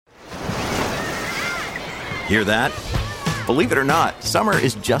Hear that? Believe it or not, summer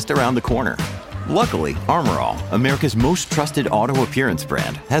is just around the corner. Luckily, Armor All, America's most trusted auto appearance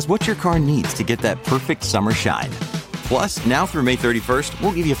brand, has what your car needs to get that perfect summer shine. Plus, now through May 31st,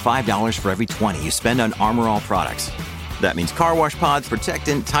 we'll give you $5 for every $20 you spend on Armor All products. That means car wash pods,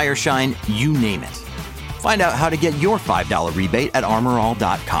 protectant, tire shine, you name it. Find out how to get your $5 rebate at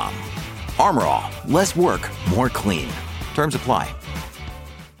armorall.com. Armor All, less work, more clean. Terms apply.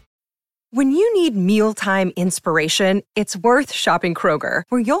 When you need mealtime inspiration, it's worth shopping Kroger,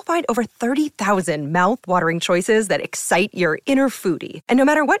 where you'll find over 30,000 mouth-watering choices that excite your inner foodie. And no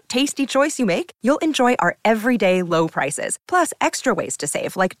matter what tasty choice you make, you'll enjoy our everyday low prices, plus extra ways to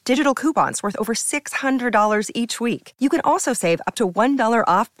save, like digital coupons worth over $600 each week. You can also save up to $1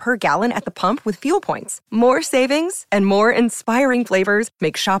 off per gallon at the pump with fuel points. More savings and more inspiring flavors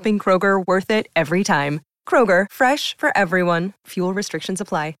make shopping Kroger worth it every time. Kroger, fresh for everyone. Fuel restrictions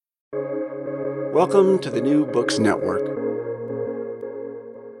apply. Welcome to the New Books Network.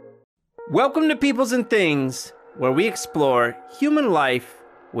 Welcome to Peoples and Things, where we explore human life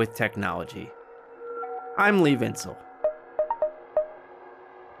with technology. I'm Lee Vinsel.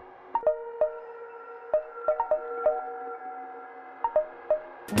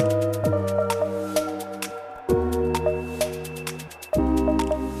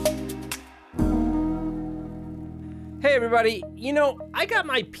 Hey everybody, I got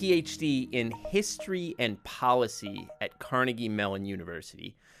my PhD in history and policy at Carnegie Mellon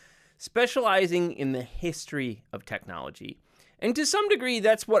University, specializing in the history of technology. And to some degree,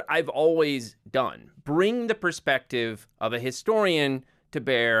 that's what I've always done, bring the perspective of a historian to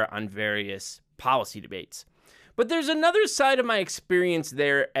bear on various policy debates. But there's another side of my experience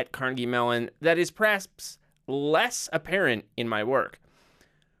there at Carnegie Mellon that is perhaps less apparent in my work.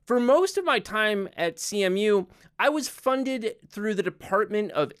 For most of my time at CMU, I was funded through the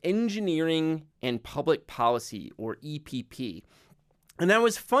Department of Engineering and Public Policy, or EPP. And I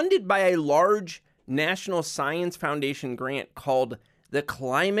was funded by a large National Science Foundation grant called the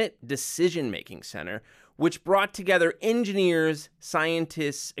Climate Decision-Making Center, which brought together engineers,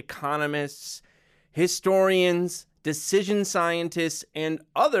 scientists, economists, historians, decision scientists, and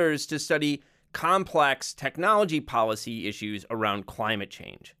others to study complex technology policy issues around climate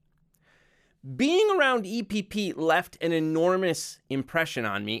change. Being around EPP left an enormous impression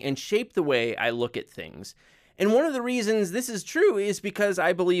on me and shaped the way I look at things. And one of the reasons this is true is because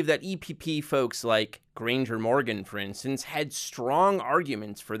I believe that EPP folks like Granger Morgan, for instance, had strong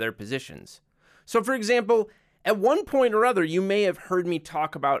arguments for their positions. So, for example, at one point or other, you may have heard me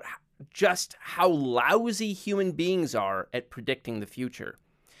talk about just how lousy human beings are at predicting the future.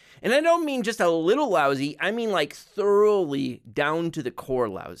 And I don't mean just a little lousy, I mean like thoroughly down to the core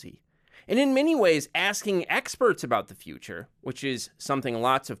lousy. And in many ways, asking experts about the future, which is something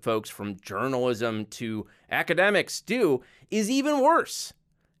lots of folks from journalism to academics do, is even worse.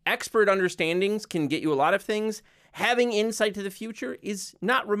 Expert understandings can get you a lot of things. Having insight to the future is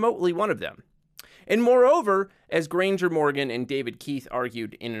not remotely one of them. And moreover, as Granger Morgan and David Keith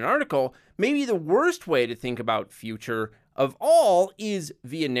argued in an article, maybe the worst way to think about future of all is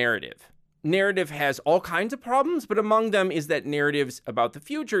via narrative. Narrative has all kinds of problems, but among them is that narratives about the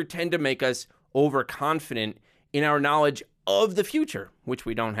future tend to make us overconfident in our knowledge of the future, which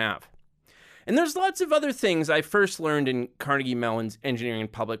we don't have. And there's lots of other things I first learned in Carnegie Mellon's Engineering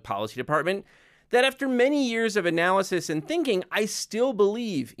and Public Policy Department that after many years of analysis and thinking, I still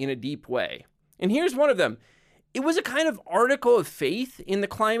believe in a deep way. And here's one of them. It was a kind of article of faith in the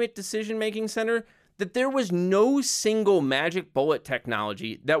Climate Decision-Making Center that there was no single magic bullet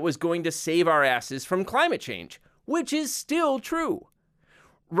technology that was going to save our asses from climate change, which is still true.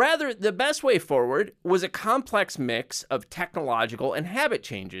 Rather, the best way forward was a complex mix of technological and habit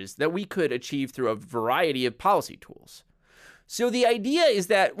changes that we could achieve through a variety of policy tools. So the idea is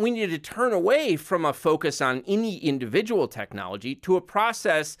that we need to turn away from a focus on any individual technology to a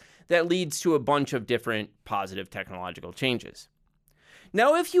process that leads to a bunch of different positive technological changes.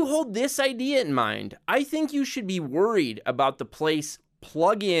 Now, if you hold this idea in mind, I think you should be worried about the place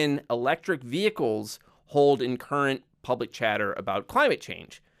plug-in electric vehicles hold in current public chatter about climate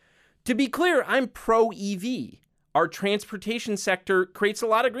change. To be clear, I'm pro-EV. Our transportation sector creates a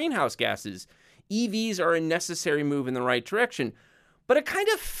lot of greenhouse gases. EVs are a necessary move in the right direction, but a kind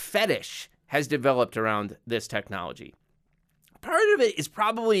of fetish has developed around this technology. Part of it is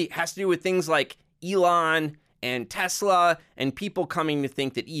probably has to do with things like Elon and Tesla and people coming to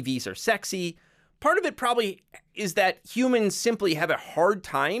think that EVs are sexy. Part of it probably is that humans simply have a hard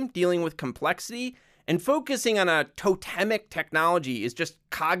time dealing with complexity, and focusing on a totemic technology is just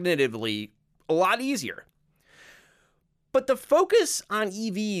cognitively a lot easier. But the focus on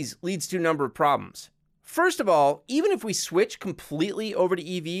EVs leads to a number of problems. First of all, even if we switch completely over to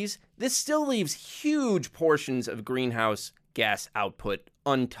EVs, this still leaves huge portions of greenhouse gas output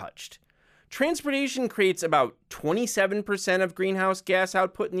untouched. Transportation creates about 27% of greenhouse gas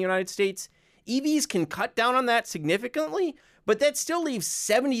output in the United States. EVs can cut down on that significantly, but that still leaves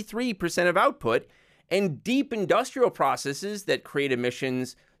 73% of output, and deep industrial processes that create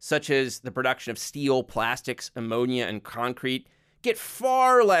emissions, such as the production of steel, plastics, ammonia, and concrete, get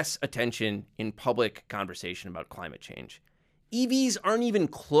far less attention in public conversation about climate change. EVs aren't even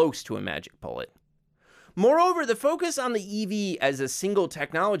close to a magic bullet. Moreover, the focus on the EV as a single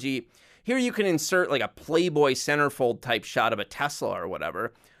technology, here you can insert like a Playboy centerfold type shot of a Tesla or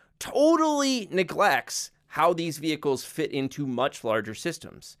whatever, totally neglects how these vehicles fit into much larger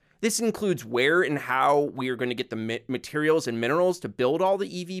systems. This includes where and how we are going to get the materials and minerals to build all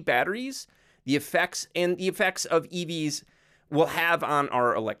the EV batteries, the effects of EVs will have on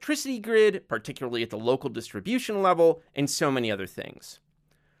our electricity grid, particularly at the local distribution level, and so many other things.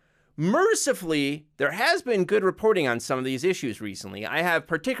 Mercifully, there has been good reporting on some of these issues recently. I have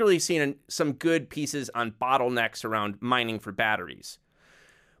particularly seen some good pieces on bottlenecks around mining for batteries.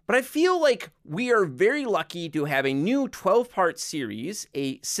 But I feel like we are very lucky to have a new 12-part series,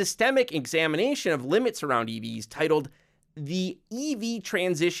 a systemic examination of limits around EVs titled The EV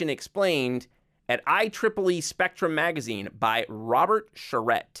Transition Explained at IEEE Spectrum Magazine by Robert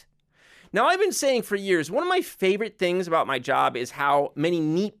Charette. Now, I've been saying for years, one of my favorite things about my job is how many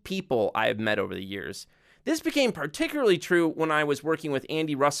neat people I have met over the years. This became particularly true when I was working with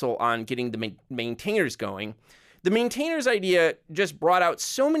Andy Russell on getting the maintainers going. The maintainers idea just brought out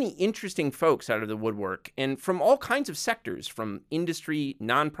so many interesting folks out of the woodwork, and from all kinds of sectors, from industry,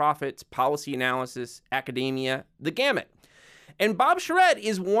 nonprofits, policy analysis, academia, the gamut. And Bob Charette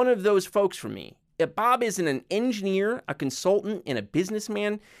is one of those folks for me. Bob is an engineer, a consultant, and a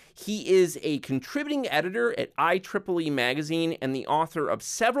businessman. He is a contributing editor at IEEE Magazine and the author of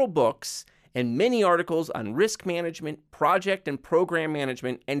several books and many articles on risk management, project and program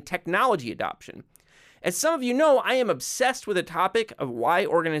management, and technology adoption. As some of you know, I am obsessed with the topic of why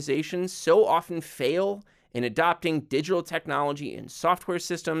organizations so often fail in adopting digital technology and software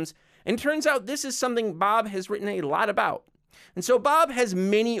systems, and it turns out this is something Bob has written a lot about. And so Bob has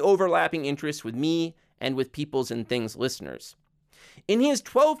many overlapping interests with me and with Peoples and Things listeners. In his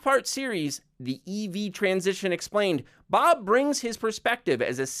 12-part series, The EV Transition Explained, Bob brings his perspective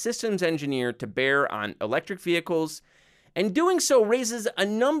as a systems engineer to bear on electric vehicles, and doing so raises a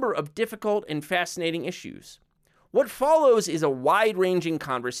number of difficult and fascinating issues. What follows is a wide-ranging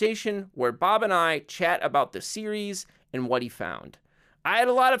conversation where Bob and I chat about the series and what he found. I had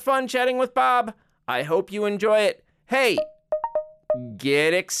a lot of fun chatting with Bob. I hope you enjoy it. Hey,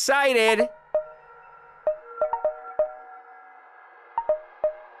 get excited!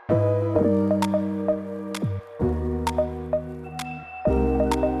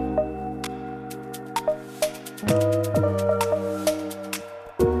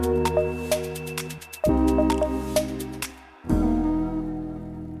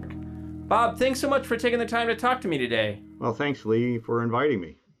 Bob, thanks so much for taking the time to talk to me today. Well, thanks, Lee, for inviting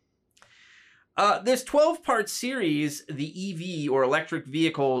me. This 12-part series, the EV or electric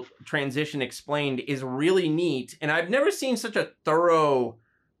vehicle transition explained, is really neat, and I've never seen such a thorough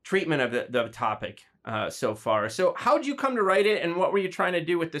treatment of the topic so far. So how'd you come to write it, and what were you trying to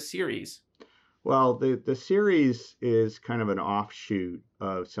do with the series? Well, the series is kind of an offshoot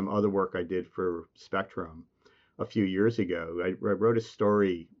of some other work I did for Spectrum a few years ago. I wrote a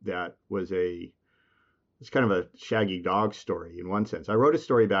story that was it's kind of a shaggy dog story in one sense. I wrote a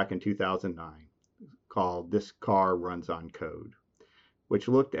story back in 2009 called This Car Runs on Code, which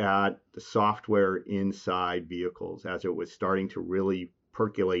looked at the software inside vehicles as it was starting to really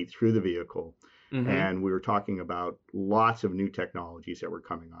percolate through the vehicle. Mm-hmm. And we were talking about lots of new technologies that were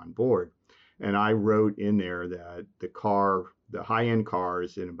coming on board. And I wrote in there that the high-end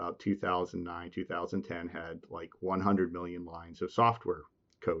cars in about 2009, 2010 had like 100 million lines of software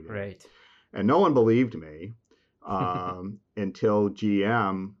code in it. Right. And no one believed me until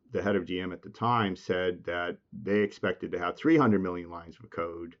GM, the head of GM at the time, said that they expected to have 300 million lines of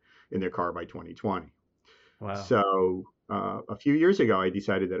code in their car by 2020. Wow. So a few years ago, I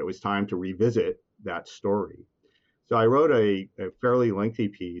decided that it was time to revisit that story. So I wrote a fairly lengthy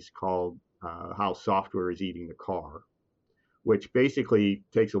piece called How Software is Eating the Car, which basically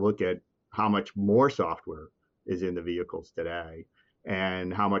takes a look at how much more software is in the vehicles today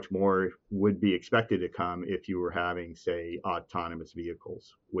and how much more would be expected to come if you were having, say, autonomous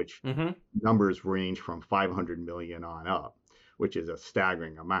vehicles, which numbers range from 500 million on up, which is a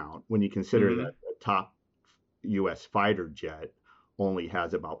staggering amount when you consider that the top U.S. fighter jet only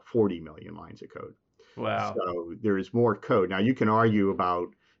has about 40 million lines of code. Wow. So there is more code. Now you can argue about,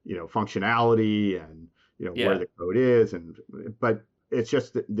 functionality and, where Yeah. the code is, but it's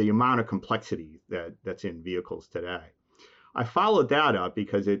just the amount of complexity that's in vehicles today. I followed that up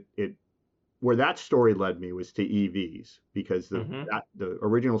because where that story led me was to EVs, because Mm-hmm. the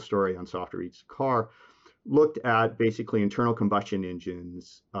original story on Software Eats Car looked at basically internal combustion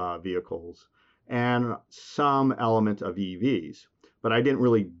engines, vehicles, and some element of EVs. But I didn't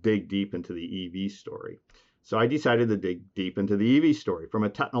really dig deep into the EV story. So I decided to dig deep into the EV story from a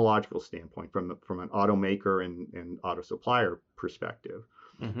technological standpoint, from an automaker and auto supplier perspective.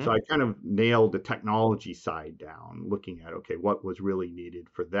 So Mm-hmm. I kind of nailed the technology side down, looking at, okay, what was really needed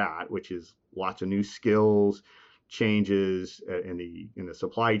for that, which is lots of new skills, changes in the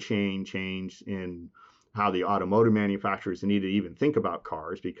supply chain, change in how the automotive manufacturers need to even think about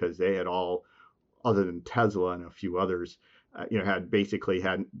cars, because they had all, other than Tesla and a few others,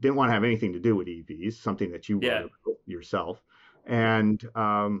 didn't want to have anything to do with EVs, something that you wrote Yeah. about yourself. And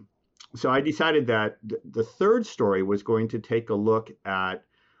so I decided that the third story was going to take a look at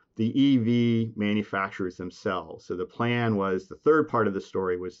the EV manufacturers themselves. So the plan was, the third part of the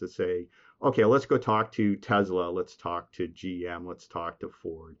story was to say, okay, let's go talk to Tesla, let's talk to GM, let's talk to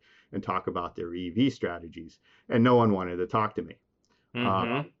Ford, and talk about their EV strategies. And no one wanted to talk to me, uh,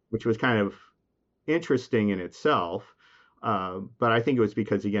 Mm-hmm. which was kind of interesting in itself. But I think it was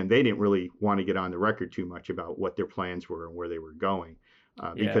because, again, they didn't really want to get on the record too much about what their plans were and where they were going,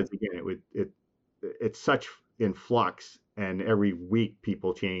 Yeah. because again, it's such in flux, and every week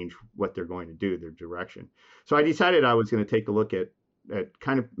people change what they're going to do, their direction. So I decided I was going to take a look at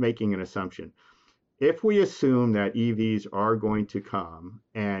kind of making an assumption. If we assume that EVs are going to come,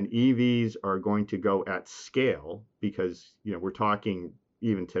 and EVs are going to go at scale, because we're talking,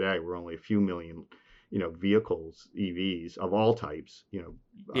 even today we're only a few million vehicles, EVs of all types,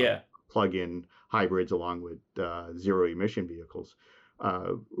 Yeah. plug-in hybrids along with zero emission vehicles.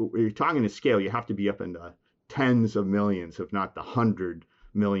 When you're talking to scale, you have to be up in the tens of millions, if not the 100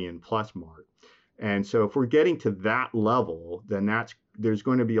 million plus mark. And so if we're getting to that level, then there's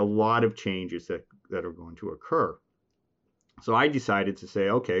going to be a lot of changes that are going to occur. So I decided to say,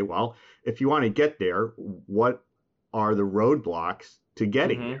 okay, well, if you want to get there, what are the roadblocks to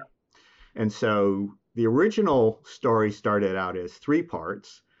getting Mm-hmm. there? And so the original story started out as 3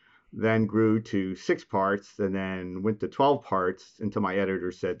 parts, then grew to 6 parts, and then went to 12 parts until my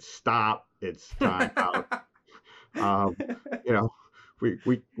editor said, stop, it's time out. Um, you know,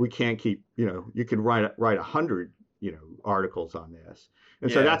 we can't keep, you could write 100, articles on this.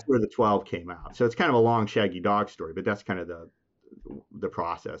 And so Yeah. that's where the 12 came out. So it's kind of a long, shaggy dog story, but that's kind of the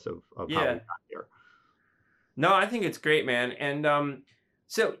process of how we Yeah. got there. No, I think it's great, man. And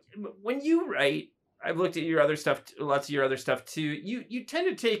so when you write, I've looked at your other stuff, lots of your other stuff too. You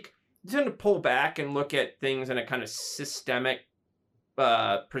tend to pull back and look at things in a kind of systemic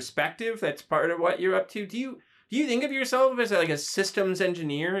perspective. That's part of what you're up to. Do you think of yourself as like a systems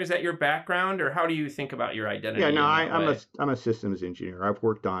engineer? Is that your background, or how do you think about your Yeah, identity no, in that way? I'm a systems engineer. I've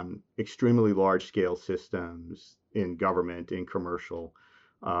worked on extremely large scale systems in government, in commercial,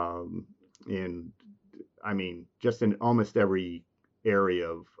 um, in, I mean, just in almost every area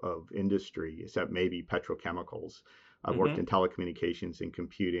of industry, except maybe petrochemicals. I've worked Mm-hmm. in telecommunications and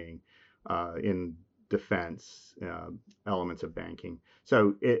computing, in defense, elements of banking.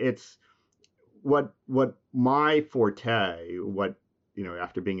 So it's what my forte,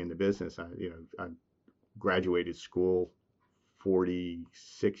 after being in the business, I graduated school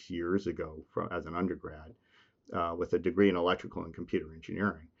 46 years ago as an undergrad, with a degree in electrical and computer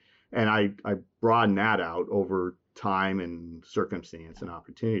engineering. And I broadened that out over time and circumstance and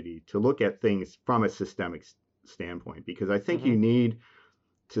opportunity to look at things from a systemic standpoint, because I think Mm-hmm. you need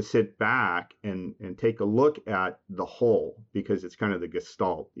to sit back and take a look at the whole, because it's kind of the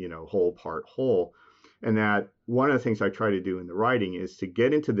gestalt, whole part whole. And that one of the things I try to do in the writing is to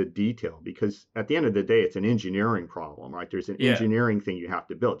get into the detail, because at the end of the day, it's an engineering problem, right? There's an Yeah. engineering thing you have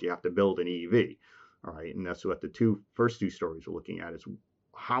to build. You have to build an EV, all right? And that's what the first two stories we're looking at is,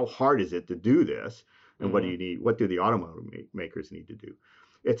 how hard is it to do this? And what do Mm-hmm. you need? What do the automotive makers need to do?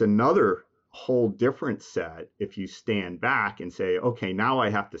 It's another whole different set if you stand back and say, okay, now I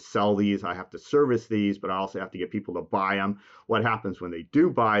have to sell these, I have to service these, but I also have to get people to buy them. What happens when they do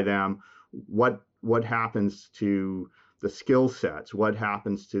buy them? What happens to the skill sets? What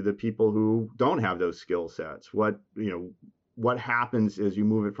happens to the people who don't have those skill sets? What happens as you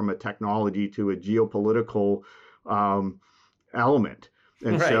move it from a technology to a geopolitical, um, element?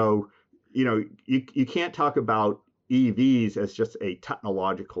 And Right. so, you can't talk about EVs as just a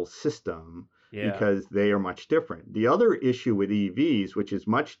technological system. Yeah. because they are much different. The other issue with EVs, which is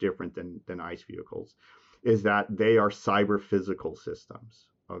much different than ICE vehicles, is that they are cyber physical systems.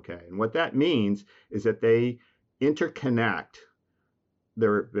 Okay. And what that means is that they interconnect.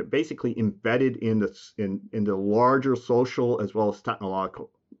 They're basically embedded in the larger social as well as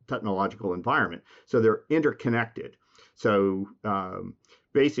technological environment. So they're interconnected. So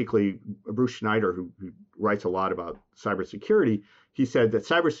basically, Bruce Schneider, who writes a lot about cybersecurity, he said that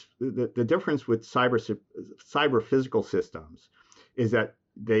the difference with cyber physical systems is that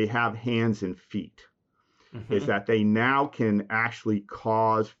they have hands and feet. Is that they now can actually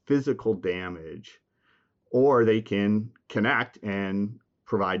cause physical damage, or they can connect and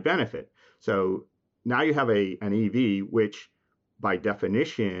provide benefit. So now you have an EV, which by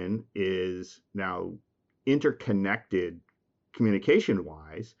definition is now interconnected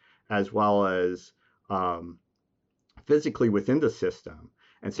communication-wise, as well as physically within the system.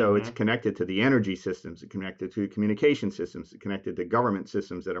 And so it's connected to the energy systems, it's connected to communication systems, it's connected to government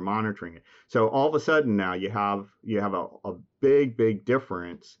systems that are monitoring it. So all of a sudden now you have a big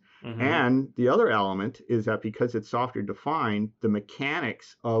difference. And the other element is that because it's software defined, the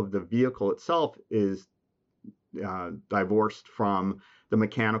mechanics of the vehicle itself is divorced from the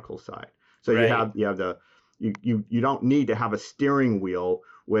mechanical side. So Right. you don't need to have a steering wheel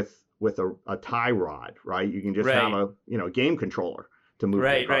with a tie rod, right? You can just have Right. a game controller to move the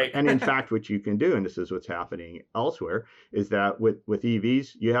Right. car. Right. And in fact, what you can do, and this is what's happening elsewhere, is that with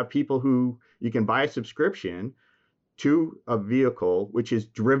EVs, you have people who you can buy a subscription to a vehicle which is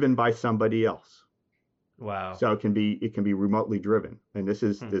driven by somebody else. Wow. So it can be remotely driven. And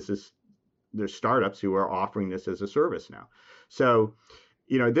there's startups who are offering this as a service now. So,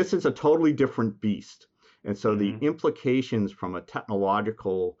 this is a totally different beast. And so the implications from a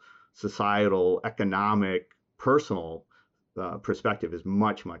technological, societal, economic, personal perspective is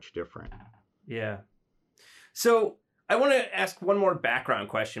much different. Yeah. So I want to ask one more background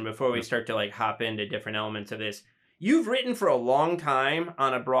question before we start to hop into different elements of this. You've written for a long time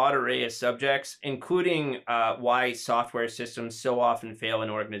on a broad array of subjects, including why software systems so often fail in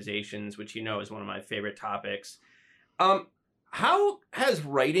organizations, which is one of my favorite topics. How has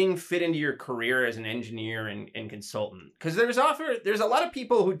writing fit into your career as an engineer and consultant? Because there's a lot of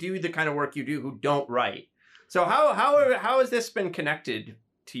people who do the kind of work you do who don't write. So how has this been connected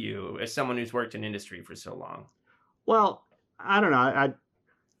to you as someone who's worked in industry for so long? Well, I don't know.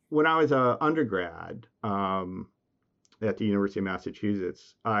 When I was an undergrad at the University of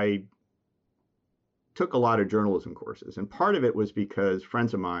Massachusetts, I took a lot of journalism courses, and part of it was because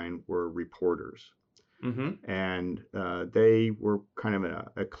friends of mine were reporters. And they were kind of an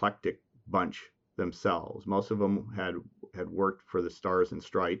eclectic bunch themselves. Most of them had worked for the Stars and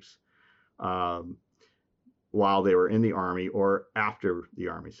Stripes while they were in the Army or after the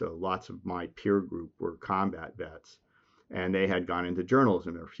Army. So lots of my peer group were combat vets, and they had gone into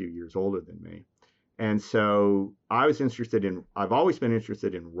journalism. They're a few years older than me. And so I've always been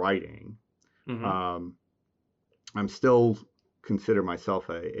interested in writing. I'm still consider myself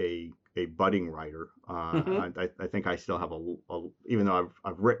a budding writer. I think I still have even though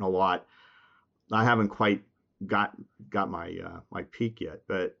I've written a lot, I haven't quite got my peak yet.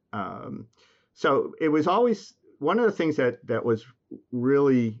 But so it was always one of the things that was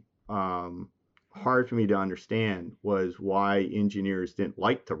really hard for me to understand was why engineers didn't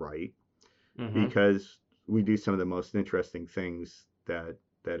like to write, because we do some of the most interesting things that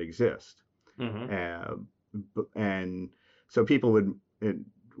exist. And so people would,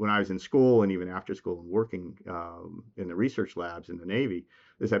 when I was in school and even after school and working in the research labs in the Navy,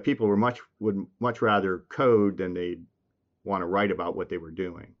 is that people would much rather code than they'd want to write about what they were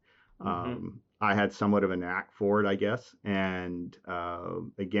doing. I had somewhat of a knack for it, I guess. And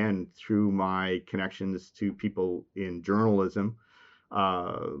again, through my connections to people in journalism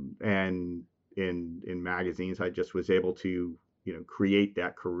and in magazines, I just was able to create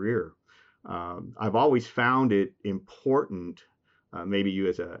that career. I've always found it important. Maybe you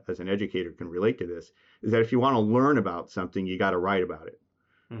as an educator can relate to this, is that if you want to learn about something, you got to write about it,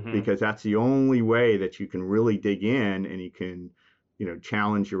 because that's the only way that you can really dig in and you can,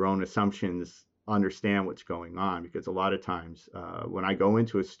 challenge your own assumptions, understand what's going on. Because a lot of times when I go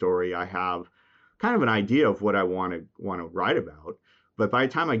into a story, I have kind of an idea of what I want to write about. But by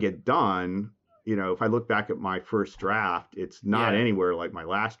the time I get done, if I look back at my first draft, it's not anywhere like my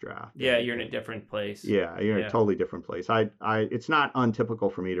last draft. Yeah, you're in a different place. Yeah, you're in a totally different place. It's not untypical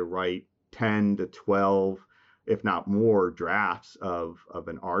for me to write 10 to 12, if not more, drafts of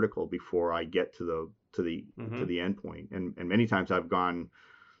an article before I get to the end point. And many times I've gone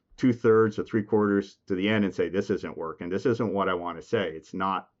 2/3 or 3/4 to the end and say, this isn't working. This isn't what I want to say. It's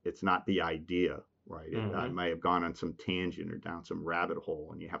not the idea, right? I may have gone on some tangent or down some rabbit hole,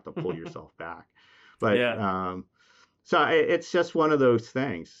 and you have to pull yourself back. But Yeah. so it's just one of those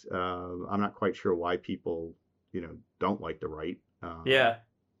things. I'm not quite sure why people, don't like to write. Yeah.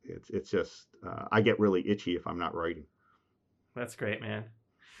 It's just I get really itchy if I'm not writing. That's great, man.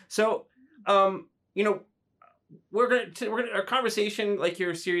 So, you know, our conversation, like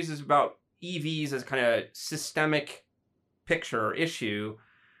your series, is about EVs as kind of systemic picture or issue.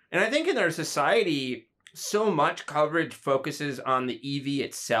 And I think in our society, so much coverage focuses on the EV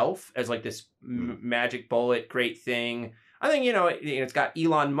itself as like this magic bullet, great thing. I think, it's got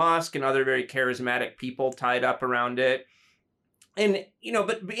Elon Musk and other very charismatic people tied up around it. And,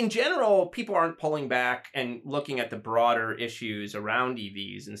 but in general, people aren't pulling back and looking at the broader issues around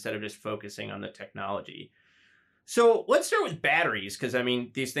EVs instead of just focusing on the technology. So let's start with batteries, because,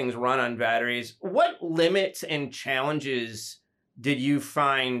 these things run on batteries. What limits and challenges did you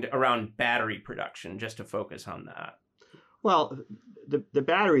find around battery production, just to focus on that? Well, the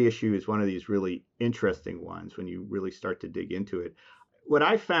battery issue is one of these really interesting ones when you really start to dig into it. What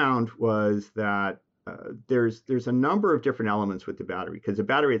I found was that there's a number of different elements with the battery, because the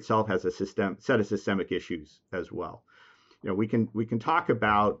battery itself has a set of systemic issues as well. We can talk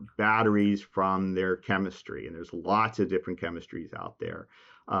about batteries from their chemistry, and there's lots of different chemistries out there.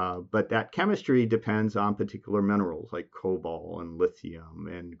 But that chemistry depends on particular minerals like cobalt and lithium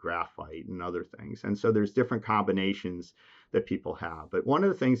and graphite and other things. And so there's different combinations that people have. But one of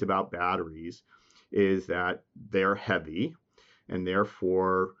the things about batteries is that they're heavy, and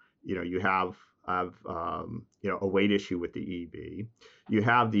therefore, you have a weight issue with the EV. You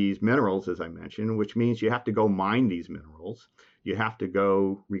have these minerals, as I mentioned, which means you have to go mine these minerals. You have to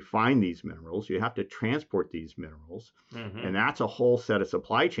go refine these minerals. You have to transport these minerals. And that's a whole set of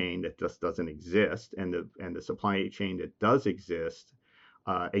supply chain that just doesn't exist. And the supply chain that does exist,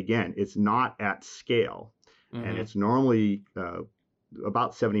 again, it's not at scale. And it's normally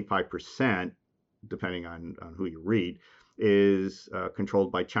about 75%, depending on who you read, is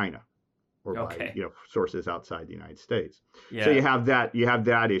controlled by China, or by sources outside the United States. Yeah. So you have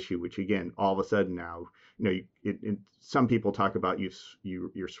that issue, which again, all of a sudden now, some people talk about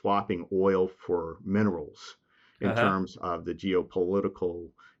you're swapping oil for minerals in terms of the geopolitical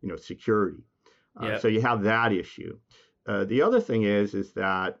security. So you have that issue. The other thing is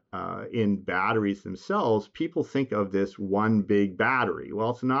that in batteries themselves, people think of this one big battery. Well,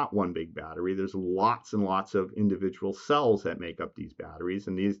 it's not one big battery. There's lots and lots of individual cells that make up these batteries,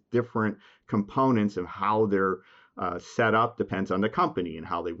 and these different components of how they're set up depends on the company and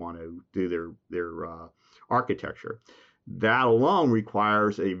how they want to do their architecture. That alone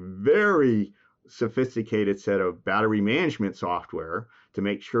requires a very sophisticated set of battery management software to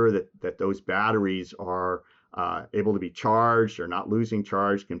make sure that those batteries are able to be charged or not losing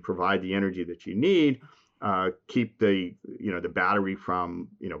charge, can provide the energy that you need, keep the battery from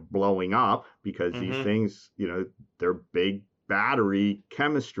blowing up, because these things they're big battery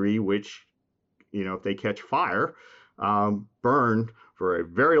chemistry, which if they catch fire, burn for a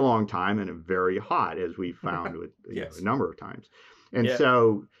very long time and are very hot, as we found with a number of times. And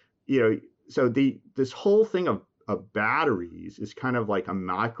so this whole thing of batteries is kind of like a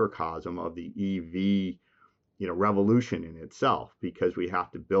microcosm of the EV revolution in itself, because we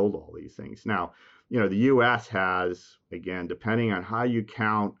have to build all these things. Now, the U.S. has, again, depending on how you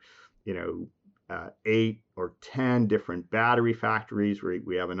count, 8 or 10 different battery factories.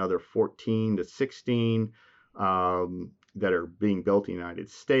 We have another 14 to 16 that are being built in the United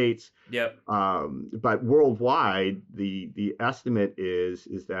States. Yep. But worldwide, the estimate is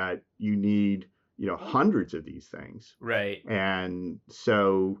that you need hundreds of these things. Right. And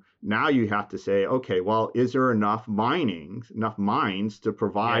so now you have to say, okay, well, is there enough mines to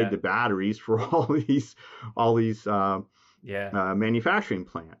provide the batteries for all these manufacturing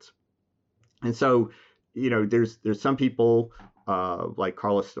plants? And so, there's some people like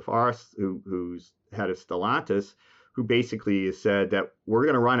Carlos Stafaris, who's head of Stellantis, who basically has said that we're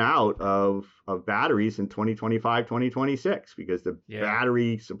going to run out of batteries in 2025, 2026, because the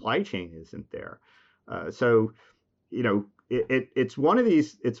battery supply chain isn't there. So, it's one of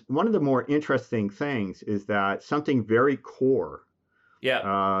the more interesting things is that something very core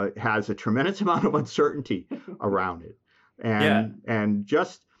has a tremendous amount of uncertainty around it. And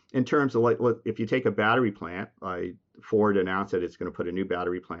just in terms of, like, if you take a battery plant, Ford announced that it's going to put a new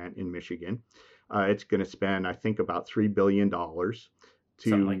battery plant in Michigan. It's going to spend, I think, about $3 billion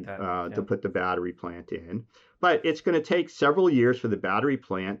Something like to that. to put the battery plant in. But it's going to take several years for the battery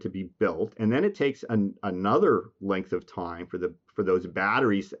plant to be built, and then it takes another length of time for those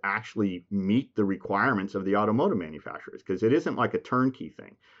batteries to actually meet the requirements of the automotive manufacturers, because it isn't like a turnkey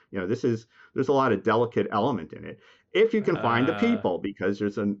thing. There's a lot of delicate element in it. If you can find the people, because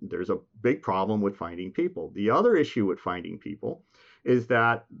there's a big problem with finding people. The other issue with finding people is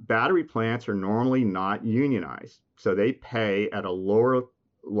that battery plants are normally not unionized, so they pay at a lower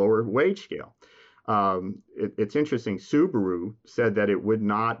wage scale. It's interesting. Subaru said that it would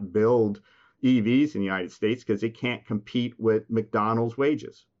not build EVs in the United States because it can't compete with McDonald's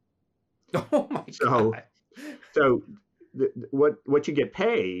wages. Oh my God. So what you get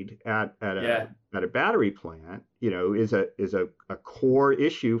paid at a battery plant, is a core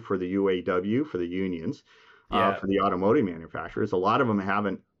issue for the UAW, for the unions, for the automotive manufacturers. A lot of them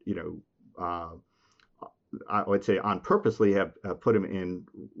haven't, I would say on purposely have put them in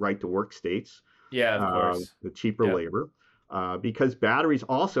right to work states. Yeah, of course. The cheaper labor, because batteries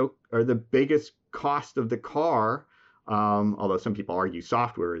also are the biggest cost of the car. Although some people argue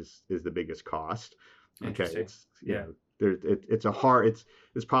software is the biggest cost. Okay, it's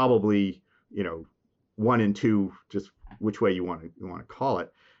it's probably one and two, just which way you want to call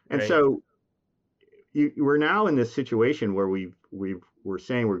it. And so we're now in this situation where we're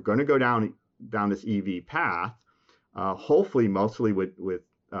saying we're going to go down this EV path, hopefully mostly with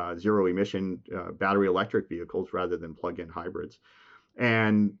zero emission battery electric vehicles rather than plug-in hybrids.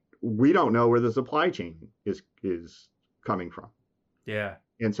 And we don't know where the supply chain is coming from. Yeah.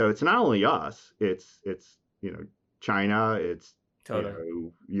 And so it's not only us, it's China, it's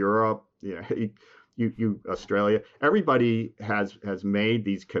Europe, Australia. Everybody has made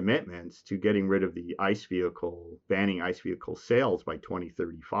these commitments to getting rid of the banning ICE vehicle sales by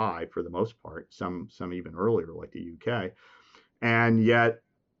 2035 for the most part, some even earlier, like the UK. And yet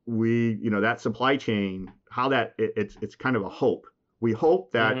that supply chain, it's kind of a hope. We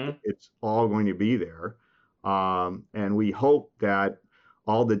hope that it's all going to be there. And we hope that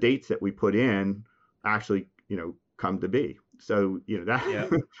all the dates that we put in actually, come to be. So,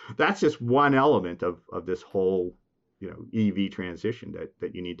 that's just one element of this whole, EV transition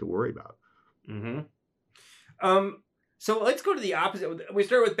that you need to worry about. So let's go to the opposite. We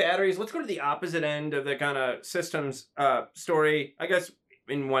start with batteries. Let's go to the opposite end of the kind of systems story, I guess,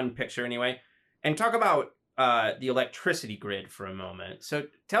 in one picture anyway, and talk about the electricity grid for a moment. So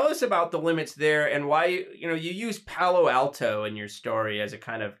tell us about the limits there and why, you use Palo Alto in your story as a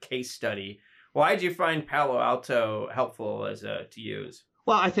kind of case study. Why did you find Palo Alto helpful to use?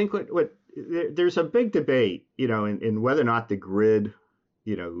 Well, I think there's a big debate, in whether or not the grid,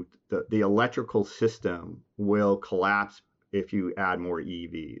 the electrical system will collapse if you add more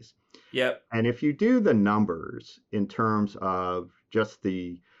EVs. Yep. And if you do the numbers in terms of just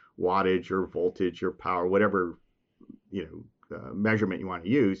the wattage or voltage or power, whatever, measurement you want to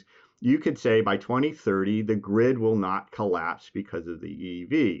use, you could say by 2030, the grid will not collapse because of the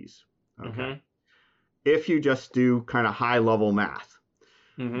EVs. Okay. If you just do kind of high level math.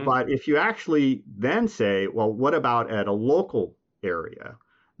 But if you actually then say, well, what about at a local area?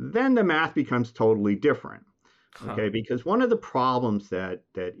 Then the math becomes totally different. Okay. Because one of the problems that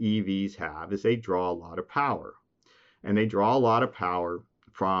EVs have is they draw a lot of power. And they draw a lot of power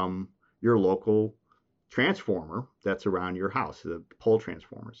from your local transformer that's around your house, the pole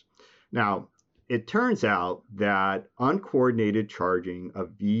transformers. Now, it turns out that uncoordinated charging of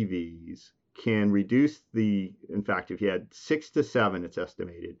EVs can reduce in fact, if you had 6 to 7, it's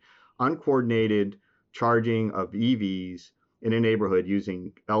estimated, uncoordinated charging of EVs in a neighborhood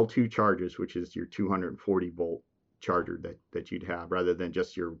using L2 chargers, which is your 240 volt charger that you'd have rather than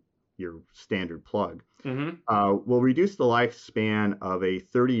just your standard plug, will reduce the lifespan of a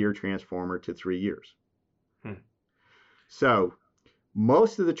 30-year transformer to 3 years. So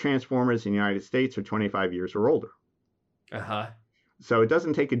most of the transformers in the United States are 25 years or older. So it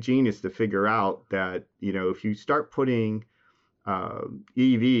doesn't take a genius to figure out that, if you start putting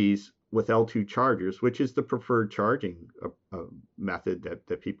EVs with L2 chargers, which is the preferred charging method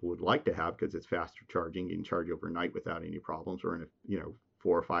that people would like to have because it's faster charging, you can charge overnight without any problems, or in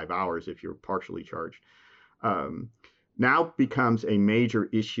 4 or 5 hours if you're partially charged, now becomes a major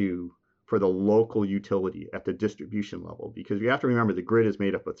issue for the local utility at the distribution level, because you have to remember the grid is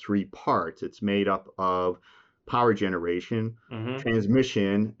made up of 3 parts. It's made up of power generation,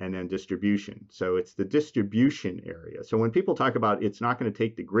 transmission, and then distribution. So it's the distribution area. So when people talk about it's not going to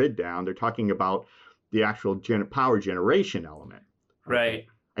take the grid down, they're talking about the actual power generation element. Right.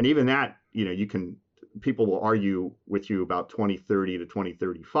 And even that, people will argue with you about 2030 to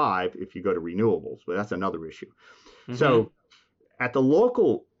 2035 if you go to renewables, but that's another issue. So at the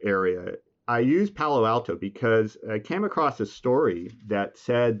local area, I use Palo Alto because I came across a story that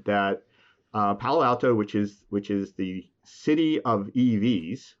said that Palo Alto, which is the city of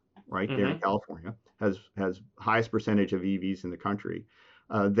EVs, right there in California, has highest percentage of EVs in the country.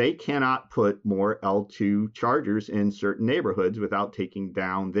 They cannot put more L2 chargers in certain neighborhoods without taking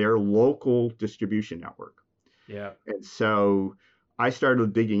down their local distribution network. Yeah. And so I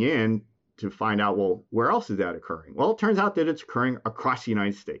started digging in to find out, well, where else is that occurring? Well, it turns out that it's occurring across the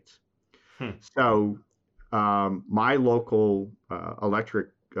United States. So my local electric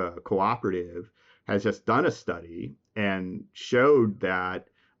cooperative has just done a study and showed that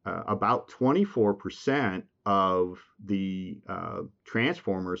about 24% of the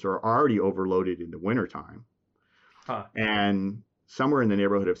transformers are already overloaded in the wintertime. And somewhere in the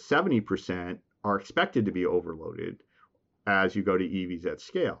neighborhood of 70% are expected to be overloaded as you go to EVs at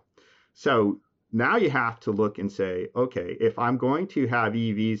scale. So now you have to look and say, okay, if I'm going to have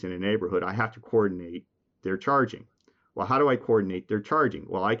EVs in a neighborhood, I have to coordinate their charging. Well, how do I coordinate their charging?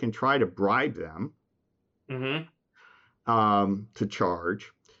 Well, I can try to bribe them to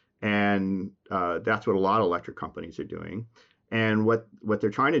charge. And that's what a lot of electric companies are doing. And what they're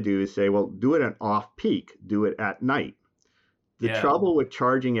trying to do is say, well, do it at off-peak, do it at night. The trouble with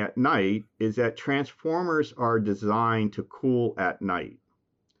charging at night is that transformers are designed to cool at night.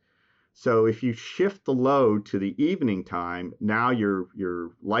 So if you shift the load to the evening time, now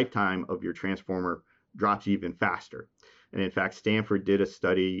your lifetime of your transformer drops even faster. And in fact, Stanford did a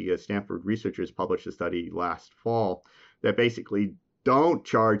study, Stanford researchers published a study last fall that basically don't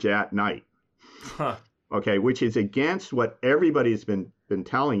charge at night. Okay, which is against what everybody's been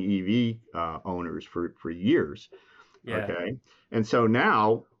telling EV owners for years. Okay, and so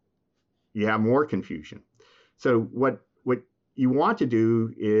now you have more confusion. So what you want to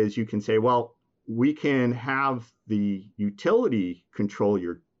do is you can say, well, we can have the utility control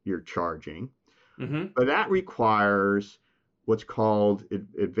your charging, but that requires what's called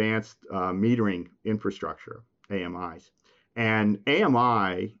advanced metering infrastructure, AMIs. And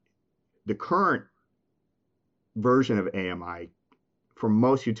AMI, the current version of AMI, for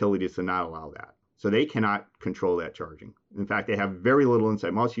most utilities does not allow that. So they cannot control that charging. In fact, they have very little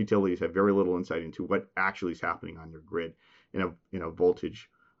insight. Most utilities have very little insight into what actually is happening on their grid in a voltage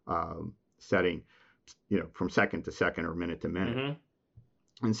setting, from second to second or minute to minute.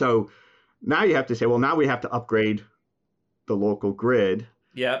 And so now you have to say, well, now we have to upgrade the local grid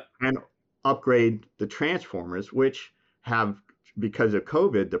and upgrade the transformers, which have, because of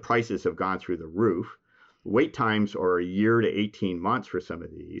COVID, the prices have gone through the roof. Wait times are a year to 18 months for some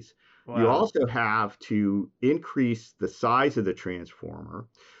of these. Wow. You also have to increase the size of the transformer,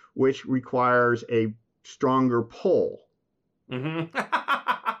 which requires a stronger pole.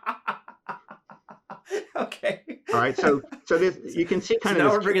 Okay. All right. So this, you can see kind of.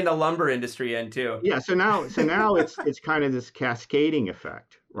 Now we're bringing the lumber industry in too. Yeah. So now it's kind of this cascading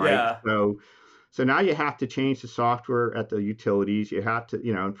effect, right? Yeah. So now you have to change the software at the utilities. You have to,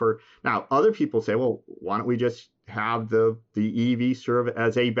 and now other people say, well, why don't we just have the EV serve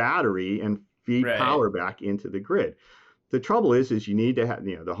as a battery and feed power back into the grid? The trouble is you need to have,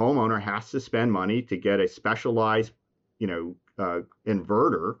 the homeowner has to spend money to get a specialized,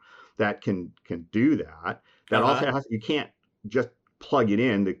 inverter that can do that. That also has, you can't just plug it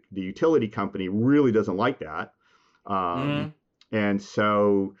in. The utility company really doesn't like that. And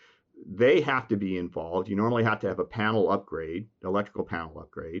so they have to be involved. You normally have to have a panel upgrade, electrical panel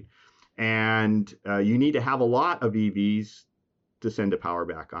upgrade. And you need to have a lot of EVs to send the power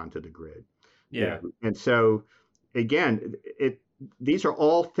back onto the grid. Yeah. And so, again, these are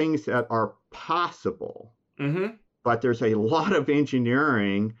all things that are possible, but there's a lot of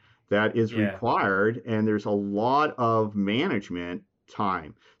engineering that is required, and there's a lot of management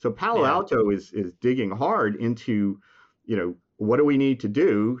time. So Palo Alto is digging hard into, what do we need to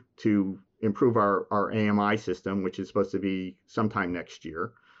do to improve our AMI system, which is supposed to be sometime next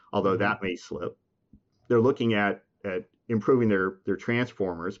year, although that may slip. They're looking at improving their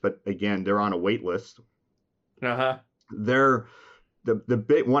transformers, but again, they're on a wait list. They're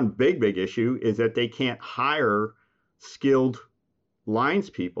one big issue is that they can't hire skilled lines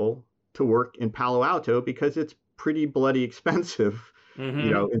people to work in Palo Alto because it's pretty bloody expensive,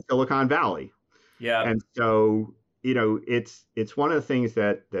 in Silicon Valley. Yeah. And so, it's one of the things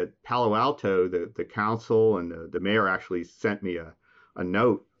that Palo Alto, the council and the mayor actually sent me a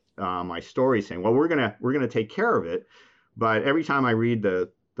note, my story saying, well, we're gonna take care of it. But every time I read the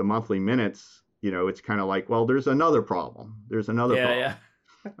monthly minutes, it's kind of like, well, there's another problem. There's another problem.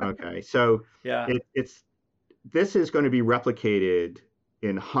 Yeah. Okay. So this is going to be replicated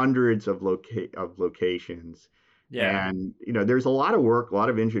in hundreds of locations. Yeah. And, there's a lot of work, a lot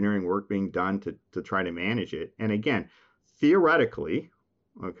of engineering work being done to try to manage it. And again, theoretically,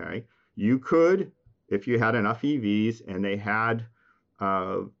 okay, you could, if you had enough EVs and they had,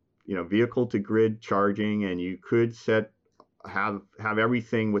 vehicle to grid charging, and you could have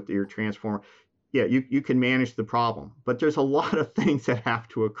everything with your transformer. Yeah, you can manage the problem, but there's a lot of things that have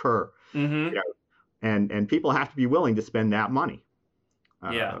to occur, Mm-hmm. and people have to be willing to spend that money.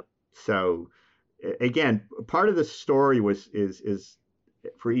 Yeah. So again, part of the story is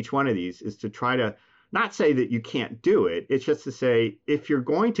for each one of these is to try to not say that you can't do it. It's just to say, if you're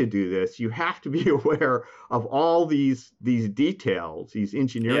going to do this, you have to be aware of all these details, these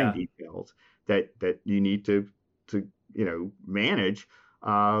engineering Yeah. details that you need to manage,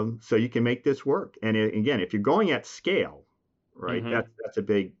 so you can make this work. And again, if you're going at scale, right, Mm-hmm. that's a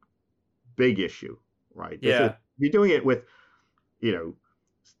big issue, right? This is, Yeah. you're doing it with,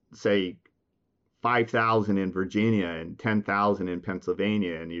 say 5,000 in Virginia and 10,000 in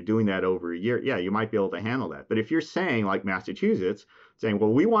Pennsylvania, and you're doing that over a year, yeah, you might be able to handle that. But if you're saying, like Massachusetts, saying,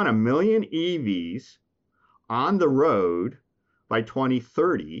 well, we want 1 million EVs on the road by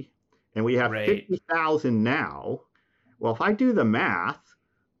 2030, and we have Right. 50,000 now. Well, if I do the math,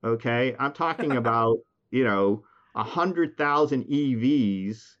 okay, I'm talking about, 100,000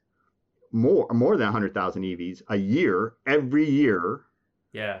 EVs, more than 100,000 EVs a year, every year,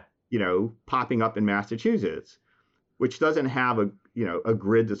 Yeah. popping up in Massachusetts, which doesn't have a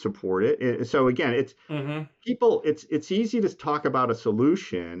grid to support it. So again, Mm-hmm. it's easy to talk about a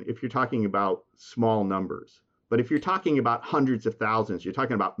solution if you're talking about small numbers. But if you're talking about hundreds of thousands, you're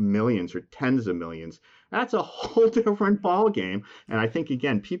talking about millions or tens of millions, that's a whole different ballgame. And I think,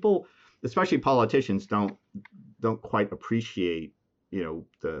 again, people, especially politicians, don't quite appreciate,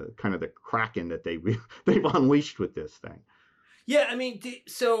 the kind of the kraken that they've unleashed with this thing. Yeah, I mean,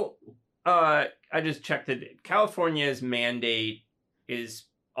 I just checked that California's mandate is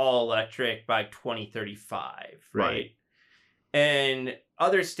all electric by 2035, right? Right. And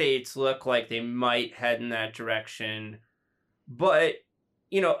other states look like they might head in that direction. But,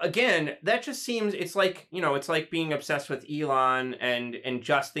 again, that just seems, it's like being obsessed with Elon and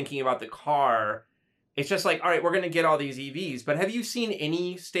just thinking about the car. It's just like, all right, we're going to get all these EVs. But have you seen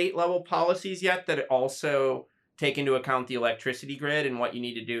any state level policies yet that also take into account the electricity grid and what you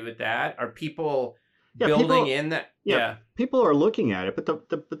need to do with that? Are people building in that? Yeah. People are looking at it, but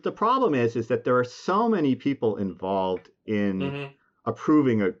the problem is that there are so many people involved in Mm-hmm.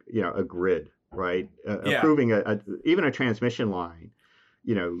 approving a grid, right? Yeah. Approving even a transmission line,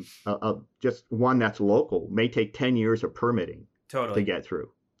 just one that's local may take 10 years of permitting Totally. to get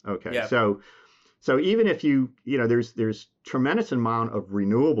through. Okay, Yeah. so even if there's tremendous amount of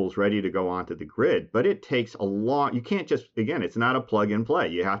renewables ready to go onto the grid, but it takes a long. You can't just, again, it's not a plug and play.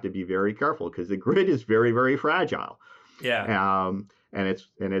 You have to be very careful because the grid is very, very fragile. Yeah. And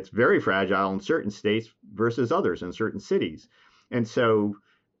it's very fragile in certain states versus others in certain cities. And so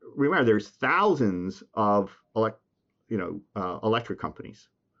remember, there's thousands of electric companies,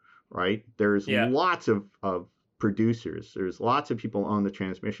 right? There's lots of producers. There's lots of people on the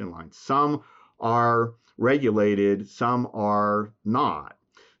transmission line. Some are regulated, some are not.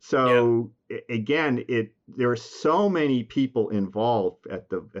 So again, there are so many people involved at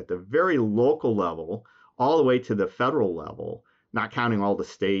the very local level, all the way to the federal level, not counting all the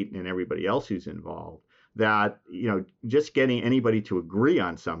state and everybody else who's involved, that just getting anybody to agree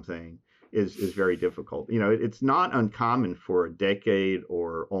on something is very difficult. It's not uncommon for a decade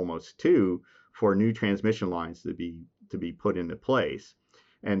or almost two for new transmission lines to be put into place.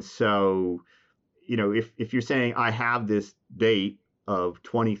 And so, if you're saying I have this date of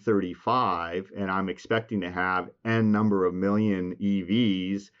 2035 and I'm expecting to have N number of million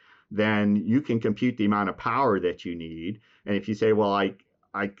EVs, then you can compute the amount of power that you need. And if you say, well, I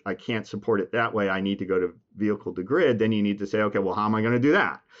can't support it that way, I need to go to vehicle to grid, then you need to say, okay, well, how am I going to do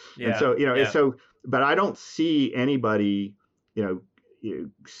that? And so, but I don't see anybody,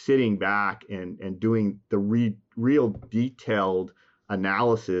 sitting back and doing the real detailed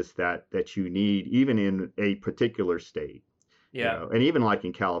analysis that you need, even in a particular state. And even like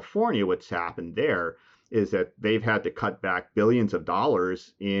in California, what's happened there is that they've had to cut back billions of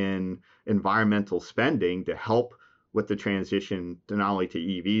dollars in environmental spending to help with the transition to not only to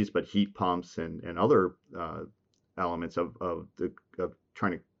EVs, but heat pumps and other elements of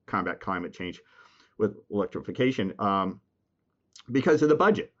trying to combat climate change with electrification, because of the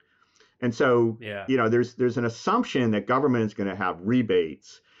budget. And so, there's an assumption that government is going to have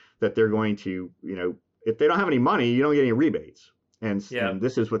rebates, that they're going to, if they don't have any money, you don't get any rebates. And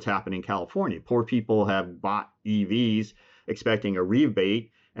this is what's happening in California. Poor people have bought EVs expecting a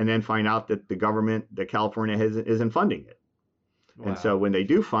rebate, and then find out that the government, that California isn't funding it. Wow. And so when they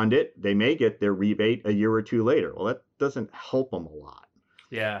do fund it, they may get their rebate a year or two later. Well, that doesn't help them a lot.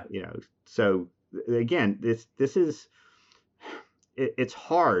 Yeah. So again, this is, it's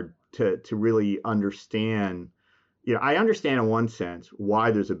hard to really understand. I understand in one sense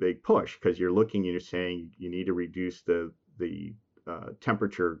why there's a big push, because you're looking and you're saying you need to reduce the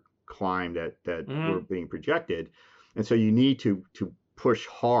temperature climb that we're being projected, and so you need to push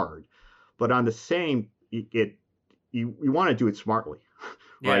hard. But on the same, you want to do it smartly,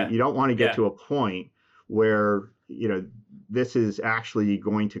 right? You don't want to get to a point where this is actually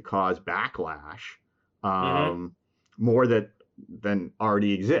going to cause backlash more than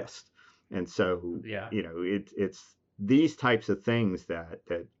already exists. And so, it's these types of things that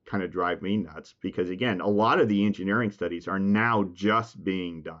kind of drive me nuts, because again, a lot of the engineering studies are now just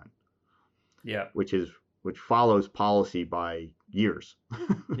being done. Yeah. Which follows policy by years.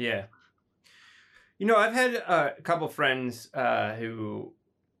 Yeah. I've had a couple friends who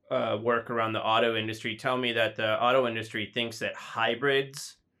work around the auto industry tell me that the auto industry thinks that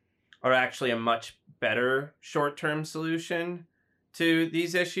hybrids are actually a much better short-term solution to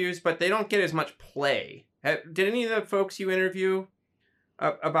these issues, but they don't get as much play. Did any of the folks you interview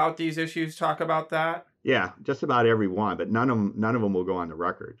about these issues talk about that? Yeah, just about every one, but none of them will go on the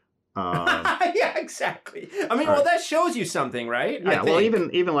record. Yeah, exactly. I mean, well, that shows you something, right? Yeah. Well, even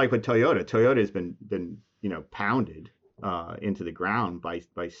like with Toyota has been pounded into the ground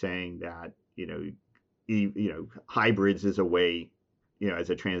by saying that hybrids is a way, as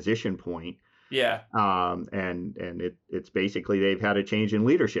a transition point. Yeah. And it's basically they've had a change in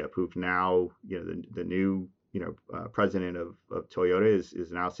leadership, who've now, the new president of Toyota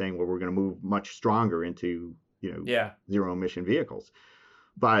is now saying, well, we're going to move much stronger into zero emission vehicles.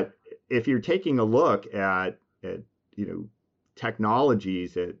 But if you're taking a look at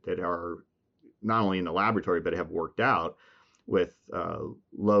technologies that are not only in the laboratory but have worked out with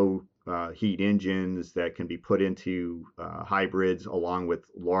low heat engines that can be put into hybrids, along with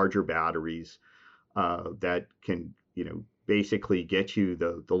larger batteries that can basically get you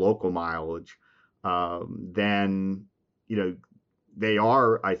the local mileage, then they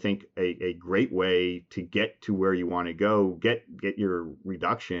are, I think, a great way to get to where you want to go, get your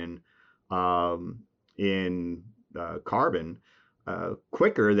reduction in carbon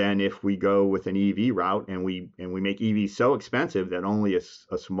quicker than if we go with an EV route and we make EVs so expensive that only a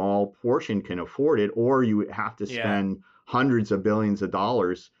small portion can afford it, or you have to spend hundreds of billions of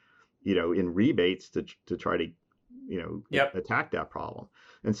dollars, in rebates to try to attack that problem.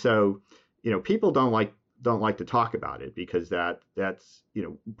 And so people don't like to talk about it, because that's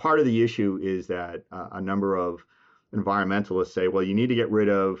part of the issue is that a number of environmentalists say, well, you need to get rid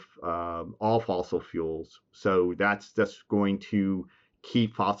of all fossil fuels, so that's going to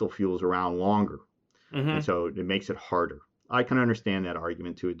keep fossil fuels around longer. And so it makes it harder. I can understand that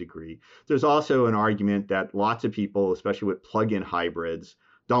argument to a degree. There's also an argument that lots of people, especially with plug-in hybrids,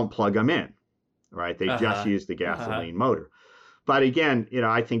 don't plug them in, right? They just use the gasoline motor. But again,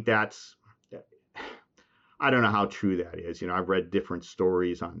 I think I don't know how true that is. I've read different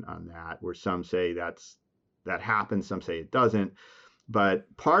stories on that, where some say that happens, some say it doesn't. But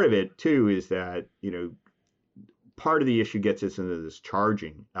part of it too is that, part of the issue gets us into this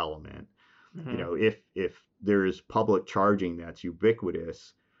charging element. If there's public charging that's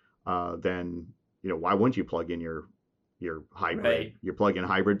ubiquitous, then, why wouldn't you plug in your hybrid, right, your plug-in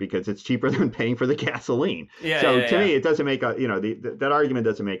hybrid, because it's cheaper than paying for the gasoline. Yeah, so yeah, to yeah. me, it doesn't make that argument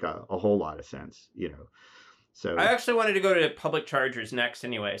doesn't make a whole lot of sense, So I actually wanted to go to public chargers next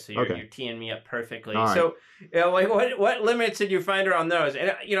anyway, so you're teeing me up perfectly. All right. So, what limits did you find around those?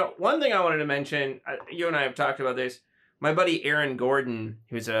 And, one thing I wanted to mention, you and I have talked about this. My buddy Aaron Gordon,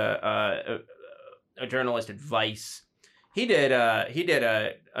 who's a journalist at Vice, he did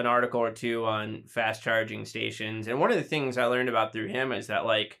an article or two on fast charging stations, and one of the things I learned about through him is that,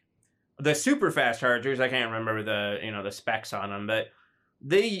 like, the super fast chargers, I can't remember the specs on them, but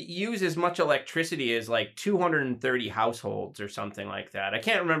they use as much electricity as like 230 households or something like that. I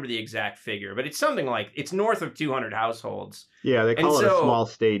can't remember the exact figure, but it's something like, it's north of 200 households. Yeah, they call it a small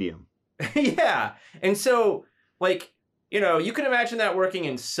stadium. Yeah. And so, like, you can imagine that working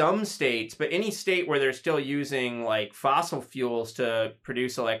in some states, but any state where they're still using like fossil fuels to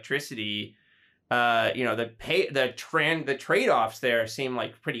produce electricity, the trade-offs there seem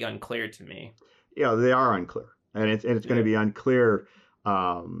like pretty unclear to me. Yeah, they are unclear. And it's going to be unclear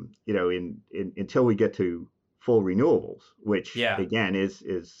until we get to full renewables, which again is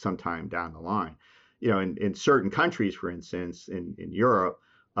sometime down the line. In certain countries, for instance, in Europe,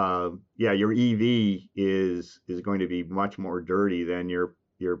 your EV is going to be much more dirty than your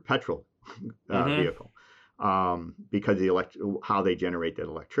your petrol Mm-hmm. vehicle, because of how they generate that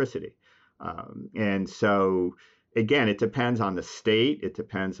electricity. And so, again, it depends on the state. It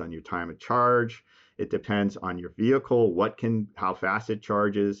depends on your time of charge. It depends on your vehicle, how fast it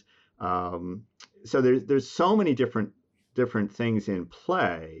charges. Um, so there's so many different things in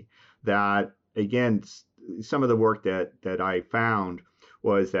play that, again, some of the work that I found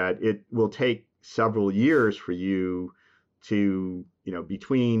was that it will take several years for you to,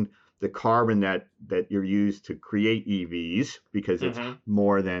 between the carbon that you're used to create EVs, because it's Mm-hmm.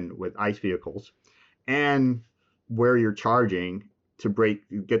 more than with ICE vehicles, and where you're charging to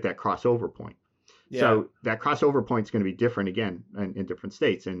get that crossover point. Yeah. So that crossover point is going to be different again in different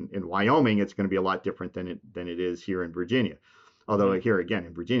states. In Wyoming, it's going to be a lot different than it is here in Virginia. Although Mm-hmm. here again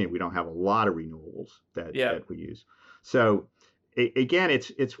in Virginia, we don't have a lot of renewables Yeah. that we use. So again,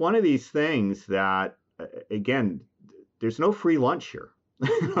 it's one of these things that, again, there's no free lunch here.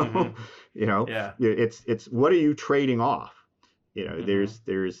 Mm-hmm. you know, Yeah. it's what are you trading off? Mm-hmm.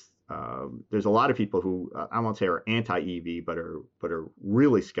 There's a lot of people who, I won't say are anti-EV, but are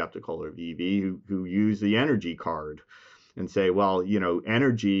really skeptical of EV, who use the energy card and say, well,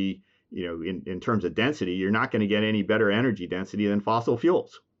 energy, in terms of density, you're not going to get any better energy density than fossil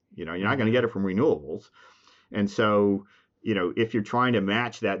fuels. You're not going to Mm-hmm. get it from renewables. And so, if you're trying to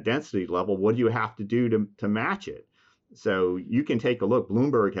match that density level, what do you have to do to match it? So you can take a look.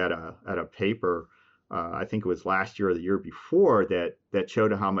 Bloomberg had a paper, I think it was last year or the year before, that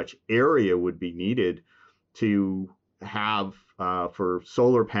showed how much area would be needed to have, for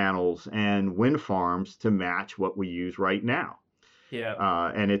solar panels and wind farms to match what we use right now.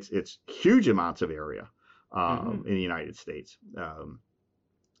 Yeah. And it's huge amounts of area, Mm-hmm. in the United States.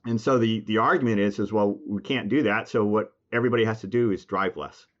 And so the argument is, well, we can't do that. So what everybody has to do is drive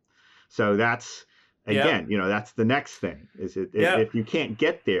less. So that's, Yeah. again, that's the next thing. Yeah. If you can't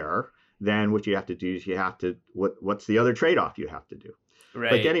get there, then what you have to do is what's the other trade-off you have to do? But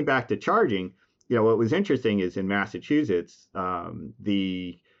Right. getting back to charging, what was interesting is in Massachusetts, um,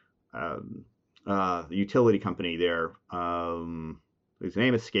 the utility company there, whose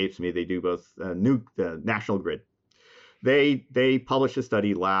name escapes me, they do both National Grid. They published a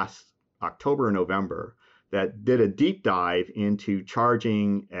study last October and November that did a deep dive into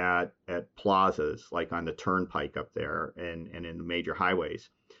charging at plazas, like on the turnpike up there and in the major highways.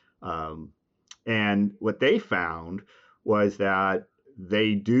 Um, and what they found was that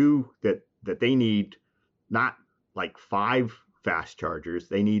they need not like 5 fast chargers,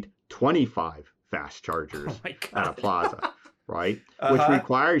 they need 25 fast Oh chargers my at a God. plaza, right? Which Uh-huh.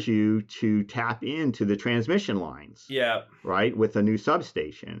 requires you to tap into the transmission lines, Yeah. right, with a new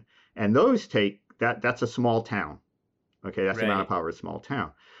substation. And those that's a small town. Okay, that's the amount of Right. power of a small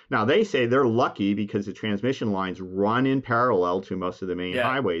town. Now they say they're lucky because the transmission lines run in parallel to most of the main Yeah.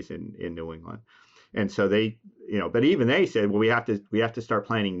 highways in New England. And so but even they said, well, we have to start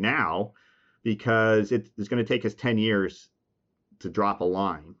planning now, because it's going to take us 10 years to drop a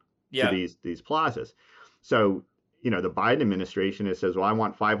line to Yeah. these plazas. So, the Biden administration says, well, I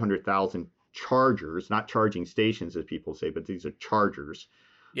want 500,000 chargers, not charging stations as people say, but these are chargers.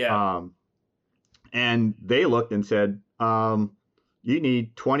 Yeah. Um, and they looked and said, you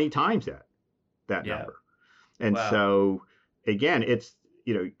need 20 times that Yeah. number. And Wow. so, again, it's,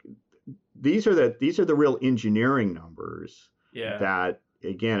 these are the real engineering numbers Yeah. that,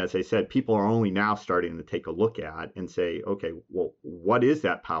 again, as I said, people are only now starting to take a look at and say, okay, well, what is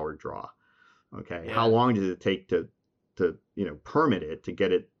that power draw? Okay, how Yeah. long does it take to permit it, to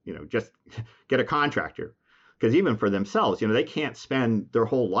get it, just get a contractor? Because even for themselves, they can't spend their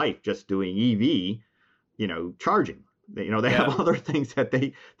whole life just doing EV, charging. They Yeah. have other things that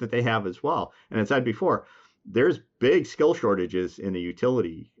they have as well. And as I said before, there's big skill shortages in the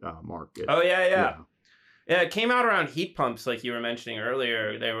utility market. Oh yeah, You yeah. know, Yeah, it came out around heat pumps, like you were mentioning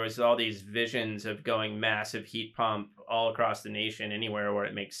earlier. There was all these visions of going massive heat pump all across the nation, anywhere where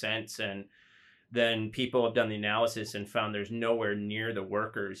it makes sense. And then people have done the analysis and found there's nowhere near the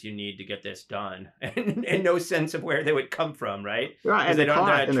workers you need to get this done, and no sense of where they would come from, right? right, Because and they don't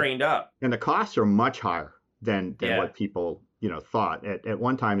have that trained up. the costs are much higher than Yeah, what people thought. At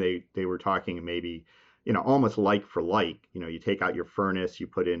one time they were talking maybe almost like for like. You take out your furnace, you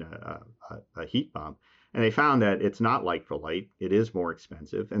put in a heat pump, and they found that it's not like for like. It is more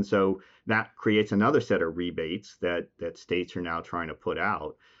expensive, and so that creates another set of rebates that states are now trying to put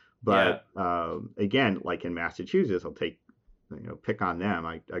out. yeah, But again, like in Massachusetts, I'll pick on them.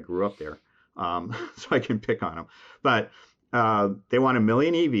 I grew up there, so I can pick on them. But they want 1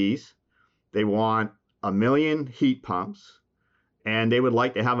 million EVs, they want 1 million heat pumps, and they would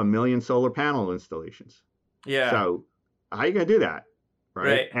like to have 1 million solar panel installations. yeah. So how are you going to do that? right?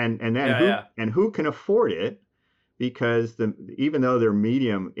 Right. And then Yeah. who can afford it? Because even though their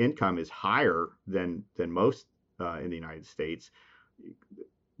medium income is higher than most in the United States,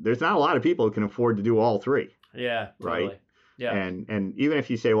 there's not a lot of people who can afford to do all three, Yeah, right? totally. Yeah. And even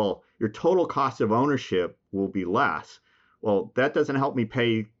if you say, well, your total cost of ownership will be less, well, that doesn't help me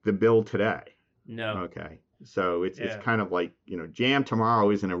pay the bill today. No. Okay, so it's Yeah. kind of like, jam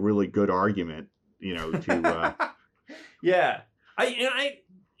tomorrow isn't a really good argument, to Yeah.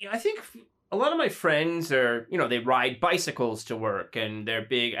 I think a lot of my friends are, they ride bicycles to work and they're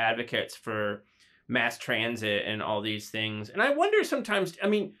big advocates for mass transit and all these things. And I wonder sometimes, I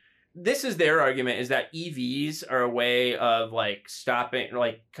mean, this is their argument, is that EVs are a way of like stopping,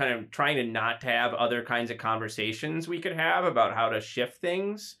 like kind of trying to not have other kinds of conversations we could have about how to shift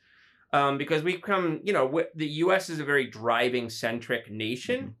things. Because we come, the U.S. is a very driving centric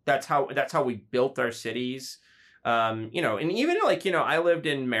nation. That's how we built our cities. And even like, I lived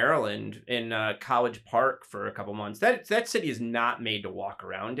in Maryland in College Park for a couple months. That city is not made to walk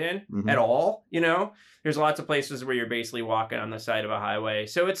around in at all. There's lots of places where you're basically walking on the side of a highway.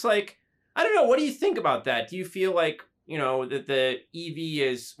 So it's like, I don't know. What do you think about that? Do you feel like, that the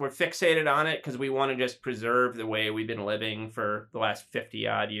EV we're fixated on it because we want to just preserve the way we've been living for the last 50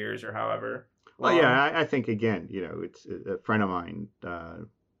 odd years or however Well, long? yeah, I think again, it's a friend of mine,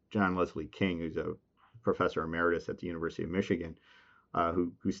 John Leslie King, who's a professor emeritus at the University of Michigan,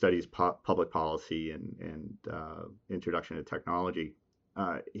 who studies public policy and introduction to technology.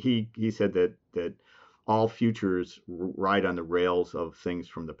 He said that all futures ride on the rails of things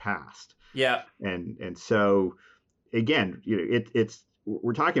from the past. Yeah. And so again,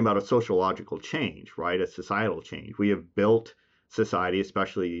 we're talking about a sociological change, right? A societal change. We have built society,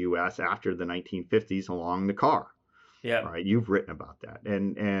 especially the U.S., after the 1950s along the car. Yeah. Right. You've written about that,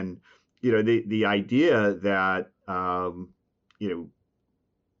 and the idea that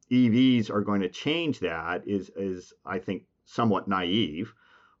EVs are going to change that is I think somewhat naive,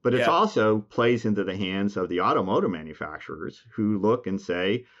 but it's also plays into the hands of the automotive manufacturers who look and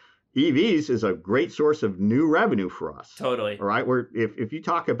say, EVs is a great source of new revenue for us. Totally. All right. If you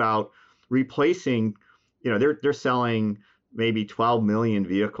talk about replacing, they're selling maybe 12 million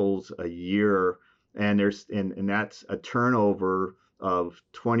vehicles a year, and that's a turnover of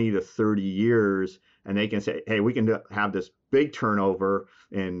 20 to 30 years, and they can say, hey, we can have this big turnover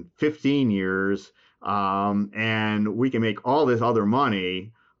in 15 years, and we can make all this other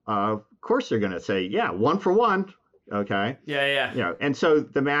money. Of course, they're going to say, yeah, one for one. Okay. Yeah. And so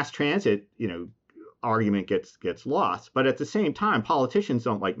the mass transit, argument gets lost. But at the same time, politicians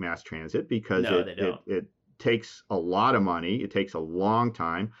don't like mass transit because it takes a lot of money. It takes a long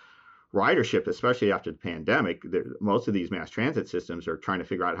time. Ridership, especially after the pandemic, most of these mass transit systems are trying to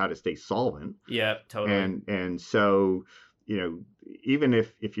figure out how to stay solvent. Yeah, totally. And so, even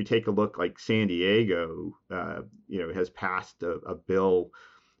if you take a look, like San Diego, has passed a bill.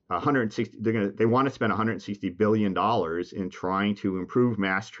 160. They want to spend $160 billion in trying to improve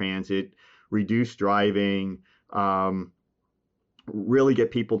mass transit, reduce driving, really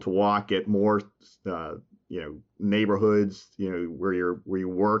get people to walk, get more, neighborhoods, where you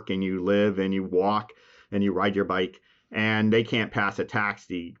work and you live and you walk and you ride your bike, and they can't pass a tax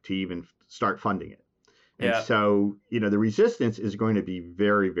to even start funding it. And so, the resistance is going to be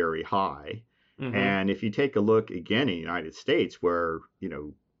very, very high. And if you take a look again in the United States, where,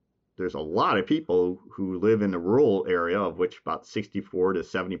 there's a lot of people who live in the rural area, of which about 64 to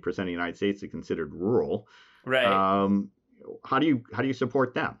 70% of the United States is considered rural. Right. How do you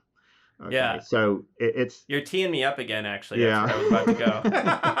support them? Okay, yeah. So you're teeing me up again. Actually, yeah. That's where I was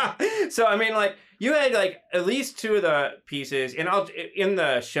about to go. So I mean, like, you had like at least two of the pieces, and in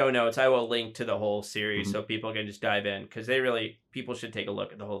the show notes I will link to the whole series so people can just dive in, because people should take a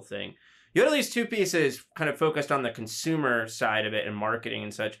look at the whole thing. You had at least two pieces kind of focused on the consumer side of it and marketing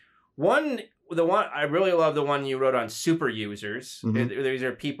and such. The one I really love, the one you wrote on super users. These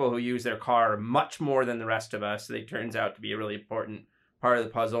are people who use their car much more than the rest of us. They turns out to be a really important part of the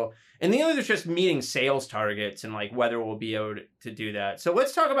puzzle. And the other is just meeting sales targets and like whether we'll be able to do that. So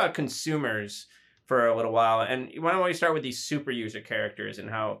let's talk about consumers for a little while. And why don't we start with these super user characters and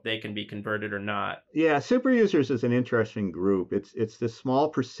how they can be converted or not? Yeah, super users is an interesting group. It's the small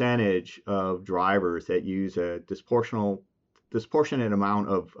percentage of drivers that use a disproportionate amount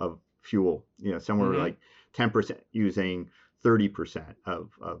of fuel, somewhere like 10% using 30%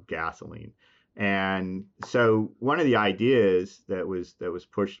 of gasoline. And so one of the ideas that was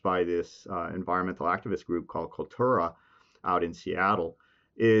pushed by this environmental activist group called Cultura out in Seattle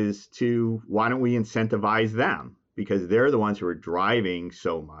is why don't we incentivize them, because they're the ones who are driving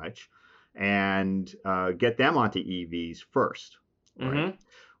so much, and get them onto EVs first. right? Mm-hmm.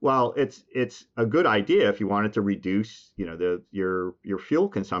 Well, it's a good idea if you wanted to reduce, your fuel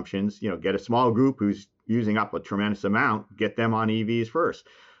consumptions. Get a small group who's using up a tremendous amount, get them on EVs first.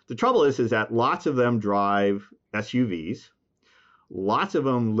 The trouble is that lots of them drive SUVs. Lots of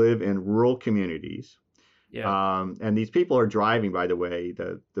them live in rural communities. Yeah. And these people are driving, by the way,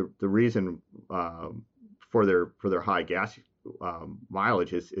 the reason for their high gas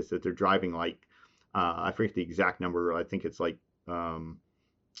mileage is that they're driving like I forget the exact number. I think it's like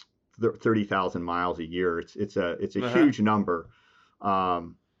 30,000 miles a year. It's a Uh-huh. huge number,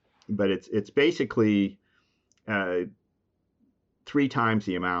 but it's basically uh, 3 times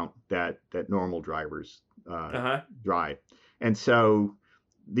the amount that normal drivers Uh-huh. drive. And so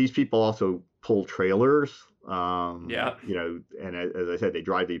these people also pull trailers, Yeah. and as I said, they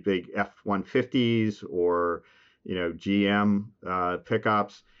drive these big F-150s or, GM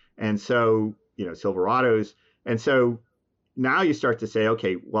pickups. And so, Silverados. And so now you start to say,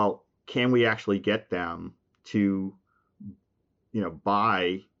 okay, well, can we actually get them to,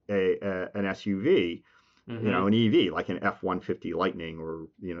 buy an SUV, Mm-hmm. an EV, like an F-150 Lightning, or,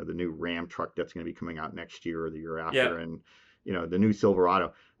 the new Ram truck that's going to be coming out next year or the year after, Yep. and, the new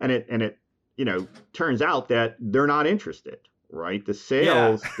Silverado. And it turns out that they're not interested, right? The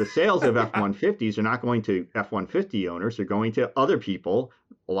Yeah. sales of F-150s are not going to F-150 owners. They're going to other people,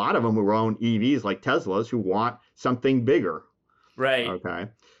 a lot of them who own EVs like Teslas, who want something bigger, Right. okay?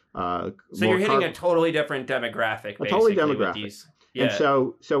 So you're hitting a totally different demographic, a totally basically, with demographic. these. And Yeah.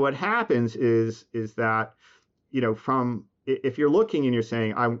 so what happens is that, from if you're looking and you're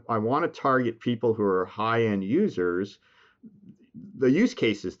saying, I want to target people who are high end users, the use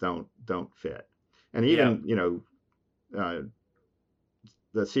cases don't fit. And Yeah. even, uh,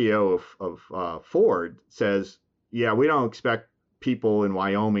 the CEO of Ford says, yeah, we don't expect people in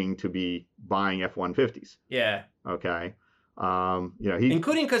Wyoming to be buying F-150s. Yeah. Okay.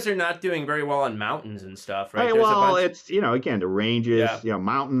 Including because they're not doing very well on mountains and stuff, right? Hey, There's a well, bunch. it's, again, the ranges, Yeah.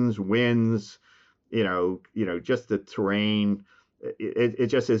 mountains, winds, just the terrain, it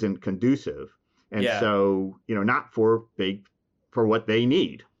just isn't conducive. And Yeah. so, not for what they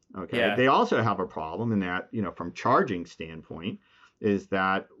need. Okay. Yeah. They also have a problem in that, from charging standpoint, is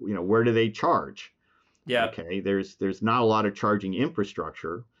that, where do they charge? Yeah. Okay. There's not a lot of charging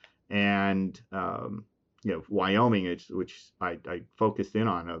infrastructure. And, Wyoming, which I focused in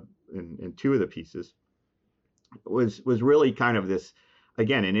on in two of the pieces, was really kind of this,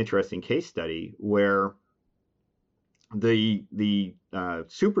 again, an interesting case study where the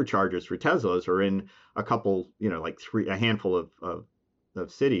superchargers for Teslas are in a couple, like a handful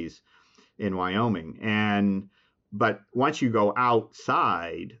of cities in Wyoming, but once you go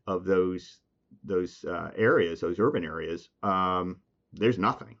outside of those areas, those urban areas, there's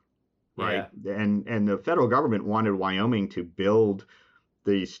nothing, right? Yeah. And the federal government wanted Wyoming to build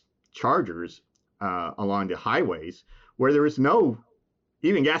these chargers along the highways where there was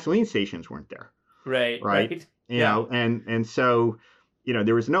even gasoline stations weren't there, Right. right? Right. Yeah. And so,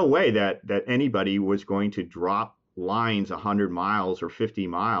 there was no way that anybody was going to drop lines 100 miles or 50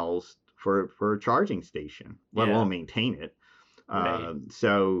 miles for a charging station, let Yeah. alone maintain it. Right.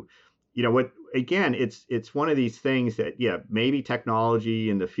 So, what, again, it's one of these things that, yeah, maybe technology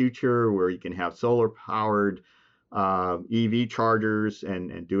in the future where you can have solar powered EV chargers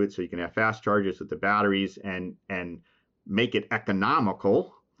and do it so you can have fast chargers with the batteries and make it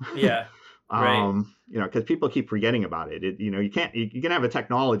economical. Yeah. Right. Because people keep forgetting about it. You can have a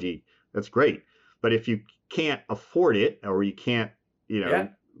technology that's great, but if you can't afford it or you can't, Yeah.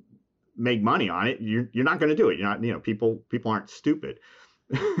 make money on it, you're not going to do it. You're not, people aren't stupid,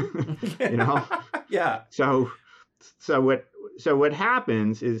 Yeah. So what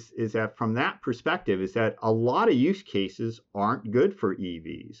happens is that from that perspective is that a lot of use cases aren't good for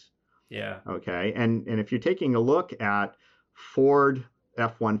EVs. Yeah. Okay. And if you're taking a look at Ford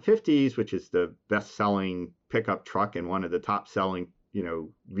F-150s, which is the best selling pickup truck and one of the top selling,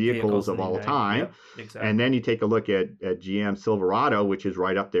 vehicles in of the all United- time. Yep. Exactly. And then you take a look at GM Silverado, which is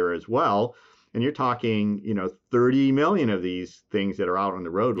right up there as well. And you're talking, 30 million of these things that are out on the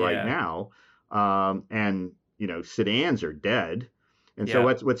road right Yeah. now. And, sedans are dead. And so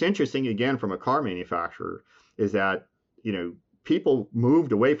Yeah. what's interesting, again, from a car manufacturer is that, people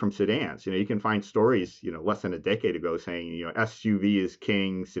moved away from sedans. You can find stories, less than a decade ago saying, SUV is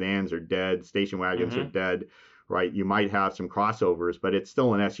king, sedans are dead, station wagons are Mm-hmm. dead, right? You might have some crossovers, but it's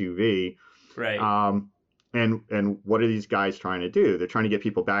still an SUV. Right. And what are these guys trying to do? They're trying to get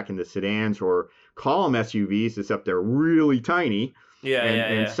people back into sedans or call them SUVs, except they're really tiny. Yeah.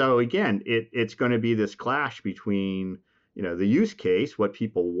 And so again, it's going to be this clash between, the use case, what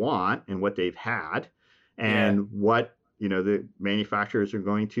people want and what they've had, and what the manufacturers are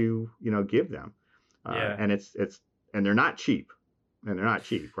going to, give them. Yeah. And and they're not cheap. And they're not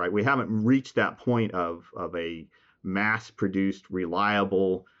cheap, right? We haven't reached that point of a mass-produced,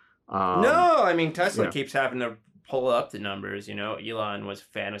 reliable. No, I mean, Tesla Yeah. keeps having to pull up the numbers. Elon was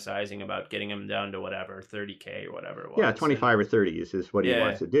fantasizing about getting them down to whatever, 30K or whatever it was. Yeah, 25 or 30 is what he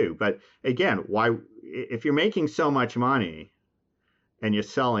wants to do. But again, why, if you're making so much money and you're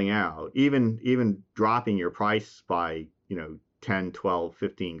selling out, even dropping your price by, 10, 12,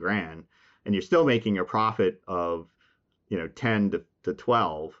 15 grand, and you're still making a profit of, 10 to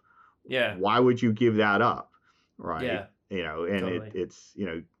 12, Yeah. why would you give that up? Right. Yeah. And Totally. it's,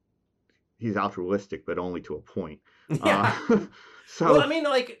 he's altruistic, but only to a point. Yeah. So, Well, I mean,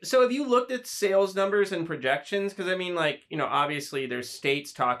 so have you looked at sales numbers and projections? Because I mean, obviously there's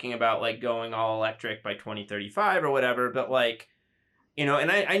states talking about going all electric by 2035 or whatever, but and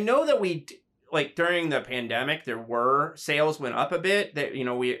I know that during the pandemic, sales went up a bit,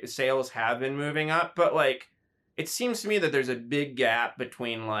 that, sales have been moving up, but it seems to me that there's a big gap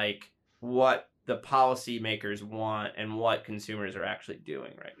between what the policymakers want and what consumers are actually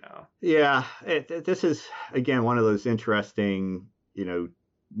doing right now. yeah, this is, again, one of those interesting,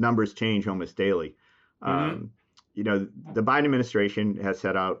 numbers change almost daily. Mm-hmm. The Biden administration has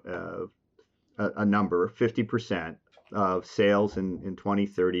set out a number, 50% of sales in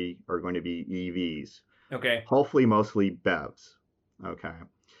 2030 are going to be EVs. Okay. Hopefully mostly BEVs. Okay.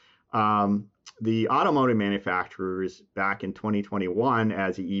 The automotive manufacturers back in 2021,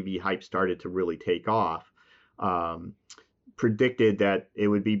 as the EV hype started to really take off, predicted that they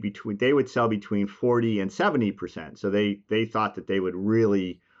would sell between 40 and 70%. So they thought that they would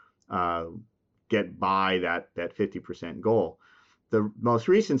really get by that 50% goal. The most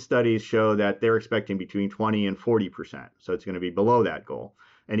recent studies show that they're expecting between 20 and 40%. So it's going to be below that goal.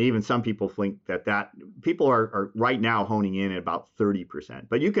 And even some people think that people are right now honing in at about 30%.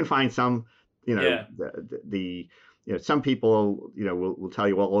 But you can find some, some people, will tell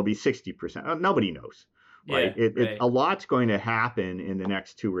you, well, it'll be 60%. Nobody knows, right? Right. A lot's going to happen in the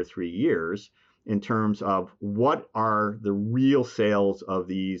next 2 or 3 years in terms of what are the real sales of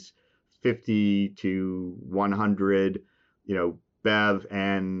these 50 to 100, BEV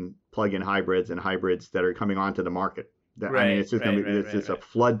and plug-in hybrids and hybrids that are coming onto the market. I mean, it's just going to be it's a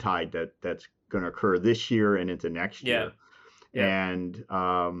flood tide that's going to occur this year and into next year. And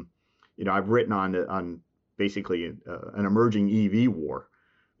I've written on basically an emerging EV war,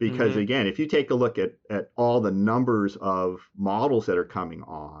 because again, if you take a look at all the numbers of models that are coming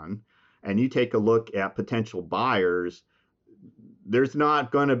on, and you take a look at potential buyers, there's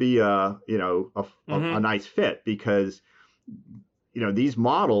not going to be a nice fit, because these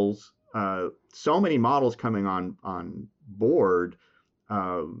models, so many models coming on board,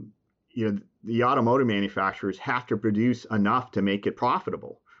 the automotive manufacturers have to produce enough to make it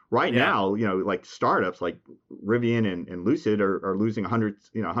profitable. Right now, like startups like Rivian and Lucid are losing 100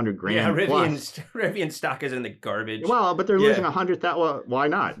 grand plus. Rivian stock is in the garbage. Well, but they're losing 100. Well, why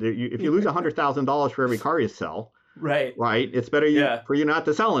not? If you lose $100,000 for every car you sell, right, it's better for you not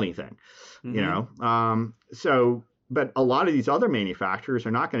to sell anything. So. But a lot of these other manufacturers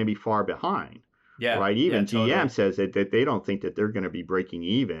are not going to be far behind. Right. Even GM says that they don't think that they're going to be breaking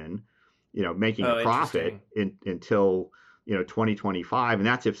even, making a profit until 2025, and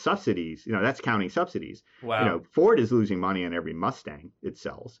that's if subsidies. That's counting subsidies. Wow. Ford is losing money on every Mustang it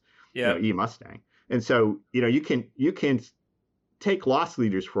sells. E-Mustang, and so you can take loss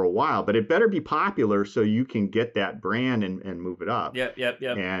leaders for a while, but it better be popular so you can get that brand and move it up. Yep.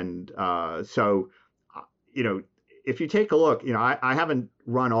 And if you take a look, I haven't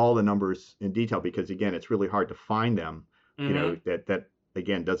run all the numbers in detail because, again, it's really hard to find them, that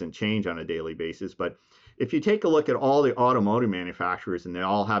again, doesn't change on a daily basis. But if you take a look at all the automotive manufacturers, and they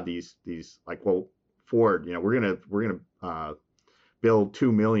all have these like, well, Ford, we're going to build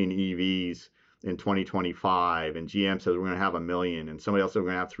 2 million EVs in 2025, and GM says we're going to have 1 million, and somebody else says we're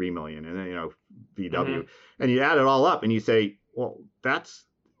going to have 3 million, and then, VW. And you add it all up and you say, well, that's,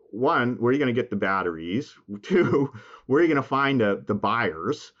 one, where are you going to get the batteries? Two, where are you going to find the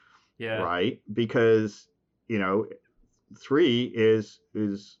buyers? Right? Because, three is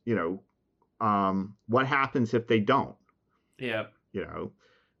what happens if they don't?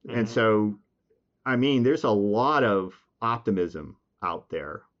 And so, I mean, there's a lot of optimism out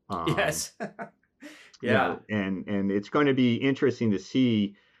there. Yes. And it's going to be interesting to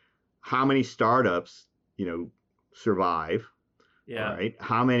see how many startups, survive. Right.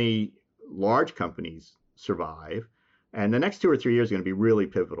 How many large companies survive? And the next 2 or 3 years are going to be really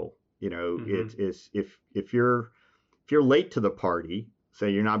pivotal. It's if you're late to the party, say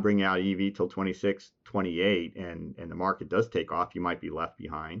you're not bringing out EV till 26, 28, and the market does take off, you might be left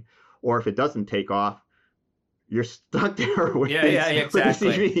behind. Or if it doesn't take off, you're stuck there with, exactly. with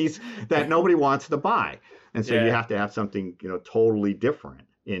these EVs that nobody wants to buy. And so you have to have something, totally different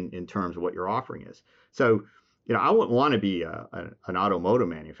in terms of what your offering is. So, I wouldn't want to be an automotive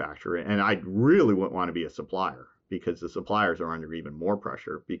manufacturer, and I really wouldn't want to be a supplier, because the suppliers are under even more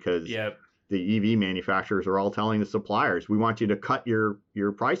pressure, because the EV manufacturers are all telling the suppliers, we want you to cut your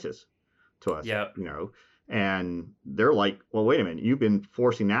prices to us, and they're like, well, wait a minute, you've been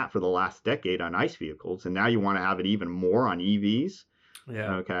forcing that for the last decade on ICE vehicles, and now you want to have it even more on EVs.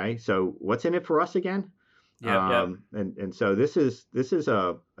 Okay, so what's in it for us again? And so this is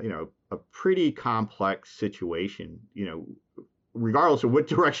a a pretty complex situation, regardless of what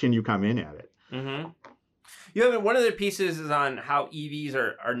direction you come in at it. One of the pieces is on how EVs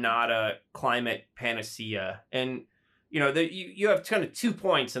are not a climate panacea, and you have kind of 2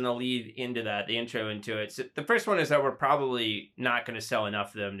 points in the lead into that, the intro into it. So the first one is that we're probably not going to sell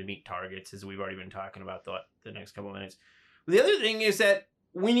enough of them to meet targets, as we've already been talking about the next couple of minutes. The other thing is that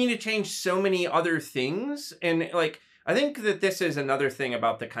we need to change so many other things, and I think that this is another thing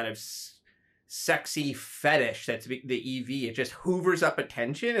about the kind of sexy fetish that's the EV. It just hoovers up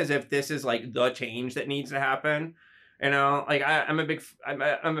attention as if this is like the change that needs to happen. I'm a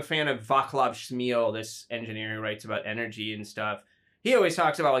fan of Vaclav Smil, this engineer who writes about energy and stuff. He always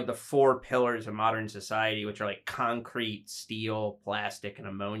talks about like the 4 pillars of modern society, which are like concrete, steel, plastic, and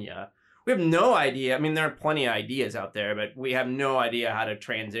ammonia. We have no idea. I mean, there are plenty of ideas out there, but we have no idea how to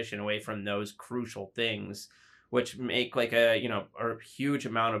transition away from those crucial things, which make like a huge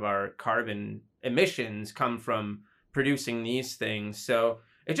amount of our carbon emissions come from producing these things. So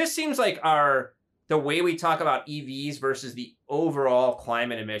it just seems like the way we talk about EVs versus the overall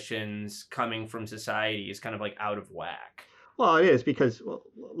climate emissions coming from society is kind of like out of whack. Well, it is, because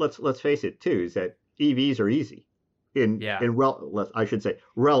let's face it too, is that EVs are easy. I should say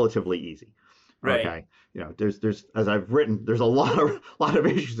relatively easy. Right. Okay. There's as I've written, there's a lot of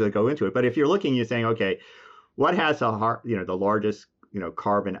issues that go into it. But if you're saying, okay, what has the largest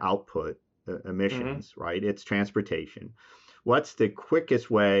carbon output emissions, right? It's transportation. What's the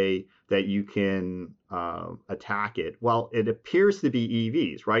quickest way that you can attack it? Well, it appears to be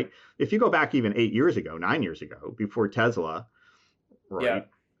EVs, right? If you go back even 9 years ago, before Tesla, right?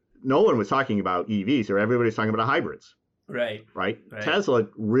 No one was talking about EVs, or everybody was talking about hybrids. Right. Tesla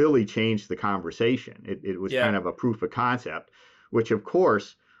really changed the conversation. It was kind of a proof of concept, which of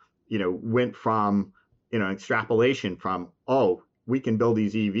course, went from, extrapolation from, we can build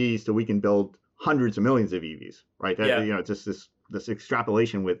these EVs to we can build hundreds of millions of EVs, right? Just this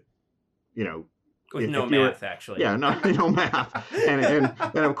extrapolation with, with no math, actually. Yeah, no math. And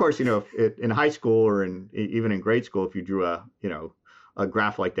of course, in high school or even in grade school, if you drew a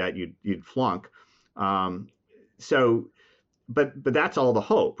graph like that, you'd flunk. But that's all the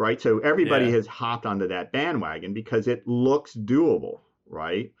hope, right? So everybody has hopped onto that bandwagon because it looks doable,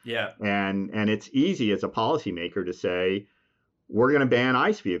 right? Yeah. And it's easy as a policymaker to say, we're going to ban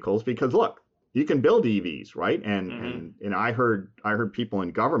ICE vehicles because look, you can build EVs, right? And I heard people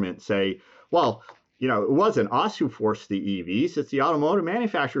in government say, well, it wasn't us who forced the EVs, it's the automotive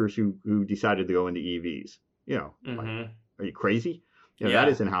manufacturers who decided to go into EVs. Like, are you crazy? That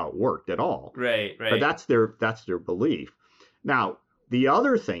isn't how it worked at all. Right. But that's their belief. Now, the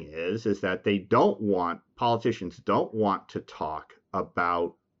other thing is that politicians don't want to talk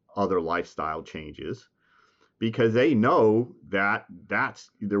about other lifestyle changes, because they know that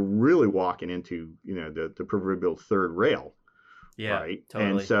they're really walking into, the proverbial third rail. Yeah, right.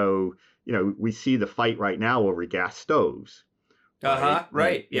 Totally. And so, we see the fight right now over gas stoves.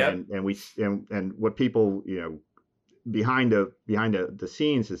 Right. Yeah. And what people, behind the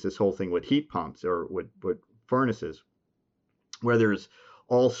scenes is this whole thing with heat pumps or with furnaces, where there's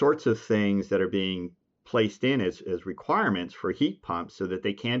all sorts of things that are being placed in as requirements for heat pumps so that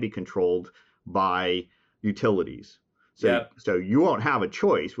they can be controlled by utilities. So you won't have a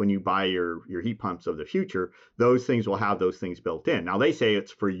choice when you buy your heat pumps of the future. Those things will have those things built in. Now they say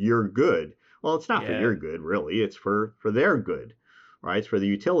it's for your good. Well, it's not for your good, really. It's for their good, right? It's for the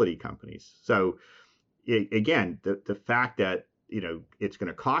utility companies. So again, the fact that, it's going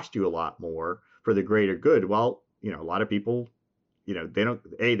to cost you a lot more for the greater good. Well, a lot of people,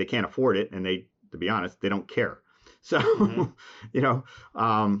 they can't afford it, and to be honest, they don't care. So,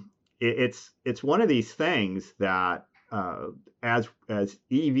 it's one of these things that as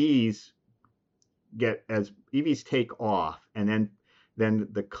EVs take off, and then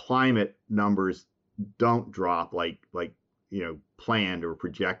the climate numbers don't drop like planned or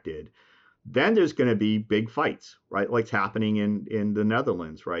projected, then there's going to be big fights, right? Like it's happening in the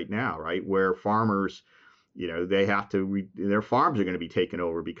Netherlands right now, right? Where farmers, they have to, their farms are going to be taken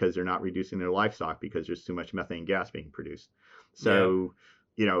over because they're not reducing their livestock because there's too much methane gas being produced. So,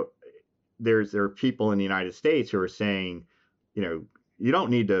 there are people in the United States who are saying, you don't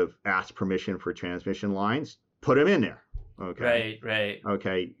need to ask permission for transmission lines, put them in there. Okay. Right.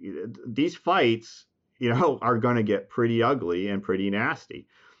 Okay. These fights, are going to get pretty ugly and pretty nasty.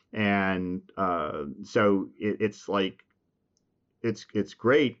 And so it's like, it's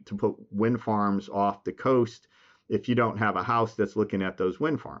great to put wind farms off the coast if you don't have a house that's looking at those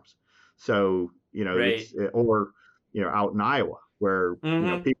wind farms. So, Right. or, out in Iowa where,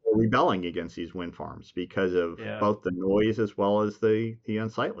 Mm-hmm. people are rebelling against these wind farms because of Yeah. both the noise as well as the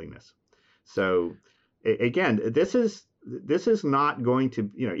unsightliness. So again, this is not going to,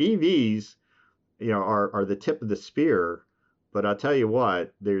 EVs, are the tip of the spear, but I'll tell you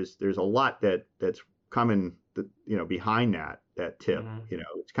what, there's a lot that's coming, behind that tip. Mm-hmm.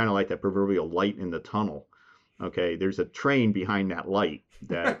 It's kind of like that proverbial light in the tunnel. Okay, there's a train behind that light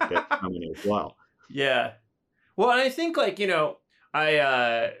that's coming as well. Yeah. Well, and I think I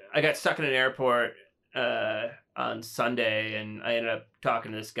got stuck in an airport on Sunday, and I ended up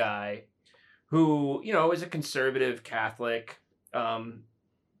talking to this guy who is a conservative Catholic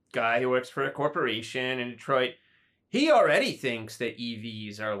guy who works for a corporation in Detroit. He already thinks that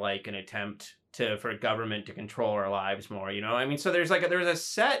EVs are like an attempt for government to control our lives more. I mean, so there's a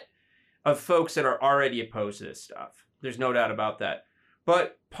set of folks that are already opposed to this stuff. There's no doubt about that.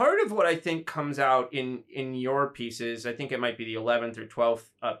 But part of what I think comes out in your pieces, I think it might be the 11th or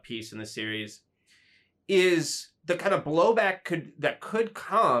 12th piece in the series, is the kind of blowback that could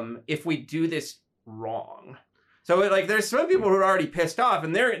come if we do this wrong. So there's some people who are already pissed off,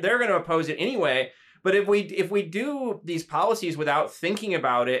 and they're going to oppose it anyway. But if we do these policies without thinking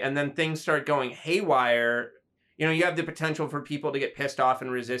about it, and then things start going haywire, you have the potential for people to get pissed off and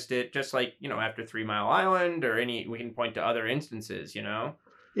resist it, just like, after 3 Mile Island or we can point to other instances,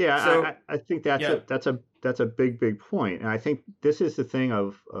 Yeah, So, I think that's a big point. And I think this is the thing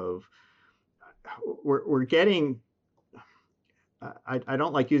of we're getting, I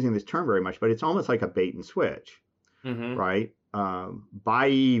don't like using this term very much, but it's almost like a bait and switch, mm-hmm. right? Buy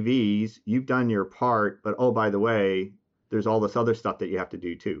EVs, you've done your part, but oh, by the way, there's all this other stuff that you have to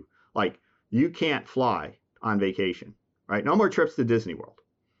do too. Like you can't fly on vacation, right? No more trips to Disney World,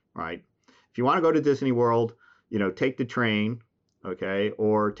 right? If you want to go to Disney World, take the train, okay,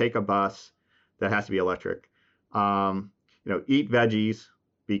 or take a bus that has to be electric. Eat veggies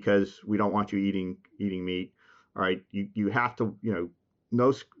because we don't want you eating meat. All right, you have to,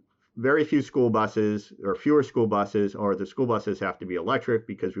 no, very few school buses or fewer school buses, or the school buses have to be electric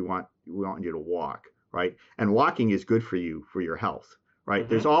because we want you to walk, right? And walking is good for you for your health, right? Mm-hmm.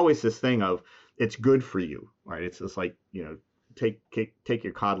 There's always this thing of it's good for you, right? It's just like take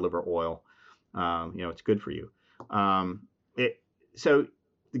your cod liver oil, it's good for you. So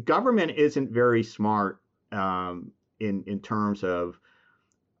the government isn't very smart in terms of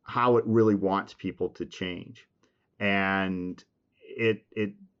how it really wants people to change, and it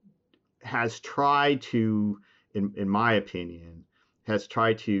has tried to, in my opinion, has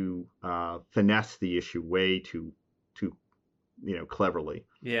tried to finesse the issue way too cleverly.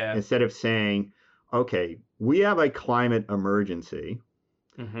 Yeah. Instead of saying, okay, we have a climate emergency.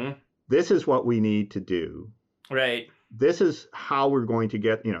 Mm-hmm. This is what we need to do. Right. This is how we're going to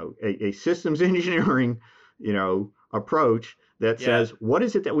get, a systems engineering, approach that says, what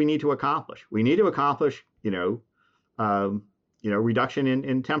is it that we need to accomplish? We need to accomplish, reduction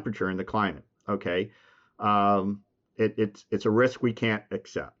in temperature in the climate. Okay. It's a risk we can't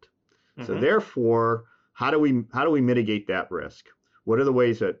accept. Mm-hmm. So therefore, how do we mitigate that risk? What are the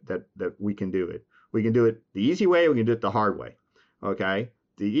ways that we can do it? We can do it the easy way, we can do it the hard way. Okay.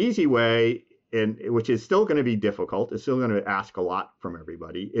 The easy way, which is still going to be difficult, it's still going to ask a lot from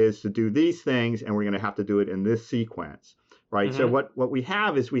everybody, is to do these things, and we're going to have to do it in this sequence, right? Mm-hmm. So what we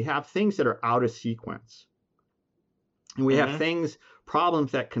have is we have things that are out of sequence, and we have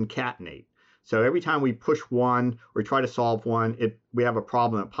problems that concatenate. So every time we push one or try to solve one, we have a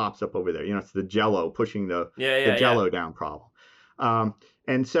problem that pops up over there. It's the Jello pushing the Jello down problem,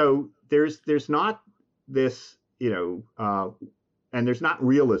 and so there's not this, and there's not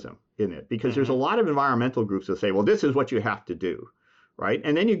realism in it, because there's a lot of environmental groups that say, well, this is what you have to do, right?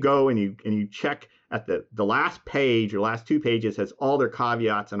 And then you go and you check at the last page or last 2 pages has all their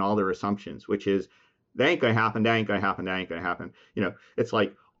caveats and all their assumptions, which is, that ain't going to happen, that ain't going to happen, that ain't going to happen. It's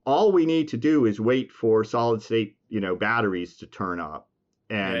like, all we need to do is wait for solid state, batteries to turn up,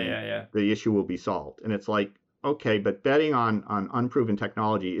 and the issue will be solved. And it's like, okay, but betting on unproven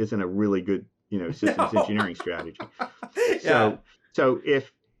technology isn't a really good, systems No. engineering strategy. Yeah. So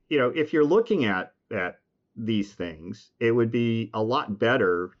if you're looking at these things, it would be a lot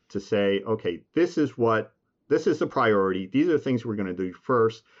better to say, okay, this is the priority. These are the things we're going to do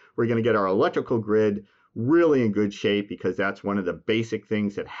first. We're going to get our electrical grid really in good shape because that's one of the basic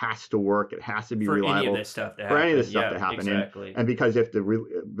things that has to work. It has to be For any of reliable this stuff to for any of this happen. stuff Yeah, to happen. exactly. And because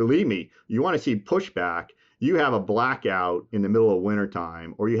believe me, you want to see pushback, you have a blackout in the middle of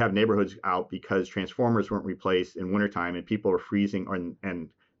wintertime, or you have neighborhoods out because transformers weren't replaced in wintertime and people are freezing, and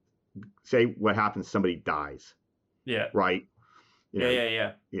say what happens, somebody dies, Yeah. right? You know,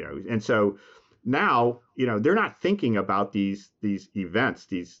 Yeah. and so now, they're not thinking about these events,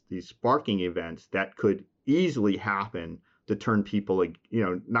 these sparking events that could easily happen to turn people,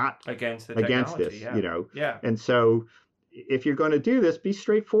 not Against the against technology. this, Yeah. Yeah. And so if you're going to do this, be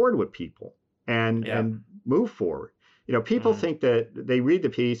straightforward with people Yeah. and move forward. People think that they read the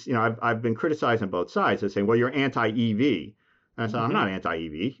piece, I've been criticized on both sides. They're saying, well, you're anti-EV. And I said, I'm not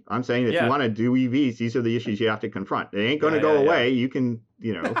anti-EV. I'm saying if you Yeah. want to do EVs, these are the issues you have to confront. They ain't going to Yeah. go Yeah. away. You can,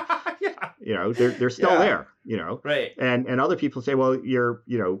 Yeah. they're still Yeah. there, Right. and other people say, well, you're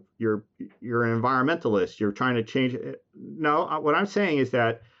an environmentalist. You're trying to change it. No, what I'm saying is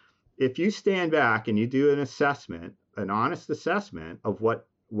that if you stand back and you do an honest assessment of what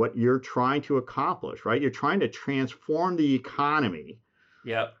you're trying to accomplish, right? You're trying to transform the economy,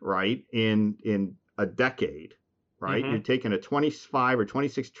 Yep. right? In a decade, right? You're taking a 25 or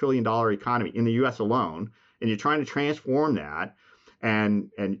 26 trillion dollar economy in the US alone, and you're trying to transform that. And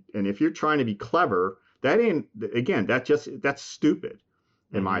if you're trying to be clever, that ain't, again, that's stupid,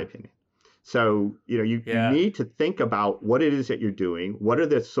 in my opinion. So, you need to think about what it is that you're doing. What are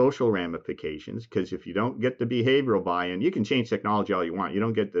the social ramifications? Because if you don't get the behavioral buy-in, you can change technology all you want. You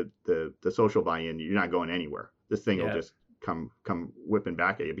don't get the social buy-in, you're not going anywhere. This thing will just come whipping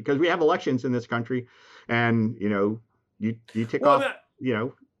back at you, because we have elections in this country, and you tick off.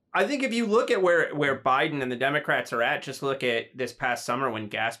 I think if you look at where Biden and the Democrats are at, just look at this past summer when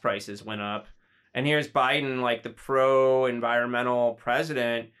gas prices went up, and here's Biden, like the pro-environmental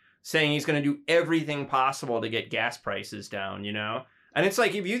president, saying he's going to do everything possible to get gas prices down, And it's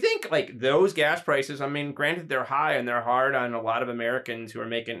like, if you think like those gas prices, I mean, granted they're high and they're hard on a lot of Americans who are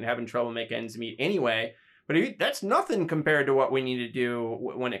having trouble making ends meet anyway, but that's nothing compared to what we need to do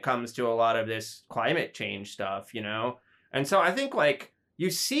when it comes to a lot of this climate change stuff, And so I think like you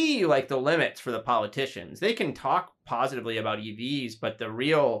see like the limits for the politicians. They can talk positively about EVs, but the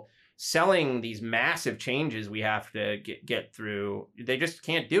real selling these massive changes we have to get through, they just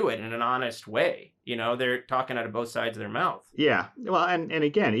can't do it in an honest way. They're talking out of both sides of their mouth. Yeah. Well, and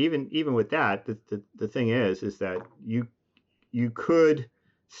again, even with that, the thing is that you could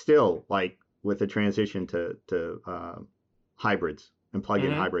still, like with the transition to hybrids and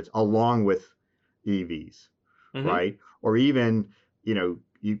plug-in hybrids along with EVs, right? Or even,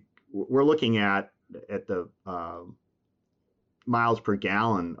 we're looking at the miles per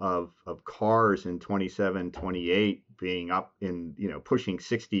gallon of cars in 27, 28 being up in, pushing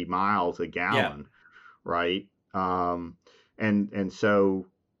 60 miles a gallon, right? And so,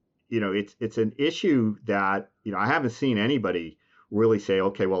 it's an issue that, I haven't seen anybody really say,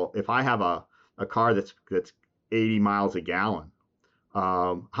 okay, well, if I have a car that's 80 miles a gallon,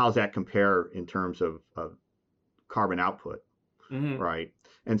 how's that compare in terms of carbon output, right?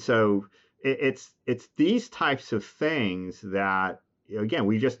 And so it's these types of things that, again,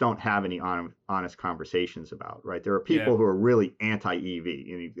 we just don't have any honest conversations about, right? There are people who are really anti-EV,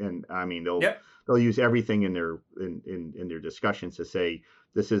 and I mean they'll use everything in their discussions to say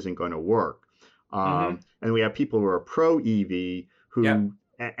this isn't going to work. And we have people who are pro-EV who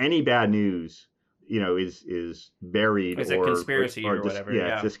any bad news, is buried it's or a conspiracy or whatever.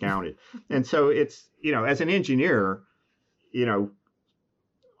 It's discounted. And so it's, as an engineer,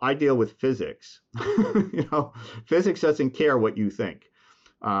 I deal with physics. Physics doesn't care what you think,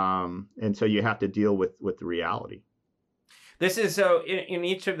 and so you have to deal with the reality. This is so. In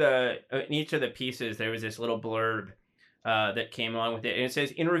each of the pieces, there was this little blurb that came along with it, and it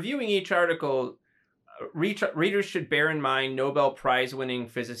says, in reviewing each article, readers should bear in mind Nobel Prize-winning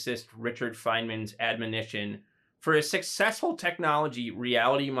physicist Richard Feynman's admonition: for a successful technology,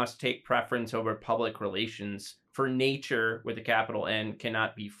 reality must take preference over public relations. For nature, with a capital N,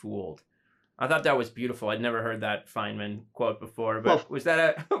 cannot be fooled. I thought that was beautiful. I'd never heard that Feynman quote before, but was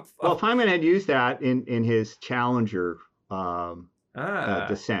that a... Well, Feynman had used that in his Challenger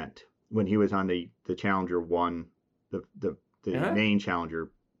descent when he was on the Challenger 1, the main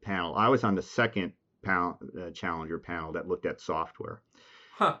Challenger panel. I was on the second Challenger panel that looked at software.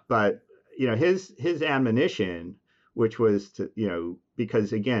 But his admonition, which was to,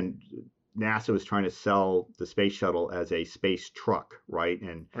 because again, NASA was trying to sell the space shuttle as a space truck, right?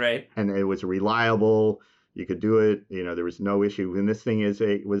 And it was reliable. You could do it. There was no issue. And this thing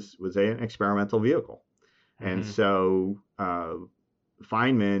was an experimental vehicle. And so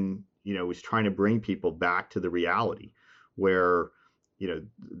Feynman, was trying to bring people back to the reality where,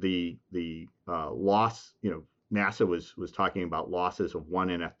 the loss, NASA was talking about losses of 1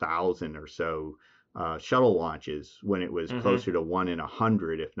 in 1,000 or so shuttle launches when it was closer to 1 in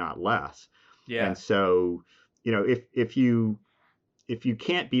 100, if not less. Yeah. And so, if you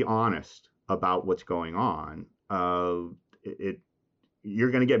can't be honest about what's going on,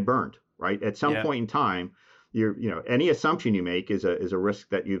 you're going to get burned, right? At some point in time, any assumption you make is a risk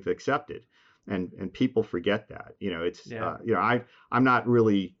that you've accepted, and people forget that. I'm not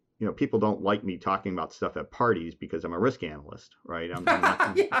really, people don't like me talking about stuff at parties because I'm a risk analyst, right? I'm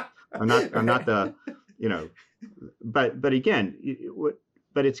not the, but again,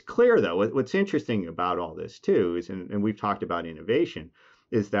 but it's clear though, what's interesting about all this too is, and we've talked about innovation,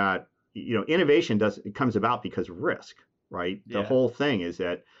 is that, innovation comes about because of risk, right? The whole thing is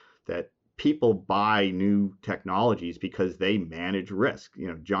that people buy new technologies because they manage risk.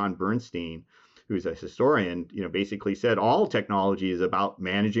 John Bernstein, who's a historian, basically said all technology is about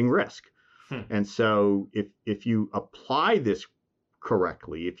managing risk. And so if you apply this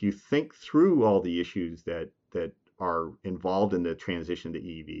correctly, if you think through all the issues that are involved in the transition to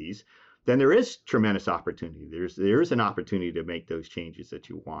EVs, then there is tremendous opportunity. There's an opportunity to make those changes that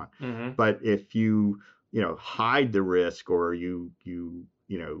you want. But if you hide the risk, or you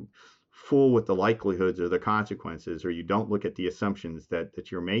fool with the likelihoods or the consequences, or you don't look at the assumptions that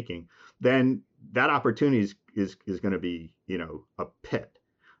you're making, then that opportunity is going to be a pit.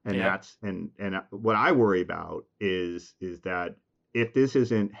 And that's and what I worry about is that if this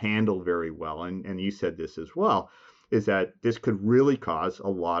isn't handled very well, and you said this as well, is that this could really cause a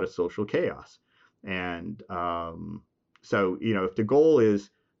lot of social chaos. And so if the goal is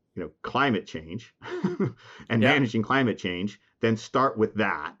climate change and managing climate change, then start with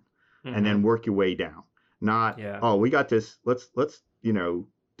that. And then work your way down. Not, oh, we got this. Let's do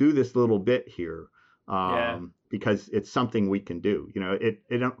this little bit here because it's something we can do.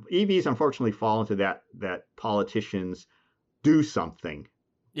 EVs unfortunately fall into that politicians do something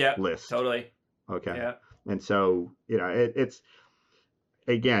list. Totally. Okay. Yeah. And so it's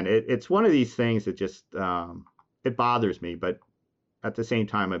one of these things that just it bothers me, but at the same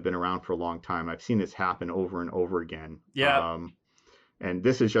time, I've been around for a long time. I've seen this happen over and over again. Yeah. And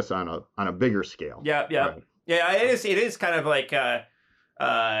this is just on a bigger scale. Yeah. Right? Yeah. It is kind of like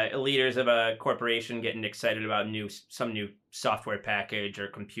leaders of a corporation getting excited about some new software package or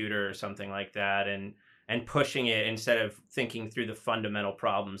computer or something like that, and pushing it instead of thinking through the fundamental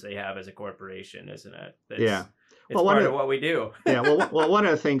problems they have as a corporation, isn't it? It's part of what we do. Well, one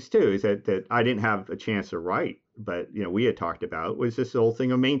of the things too is that I didn't have a chance to write, but we had talked about was this whole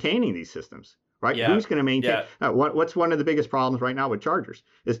thing of maintaining these systems. Right? Yeah. Who's going to maintain? Yeah. What's one of the biggest problems right now with chargers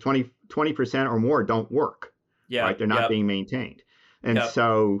is 20% or more don't work. Yeah. Right? They're not being maintained. And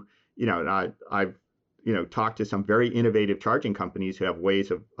so, I've talked to some very innovative charging companies who have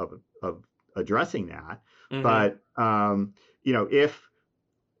ways of addressing that. But if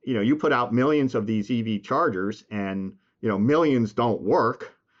you put out millions of these EV chargers and millions don't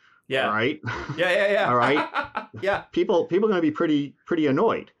work. Yeah. Right. Yeah. All right. Yeah. People are going to be pretty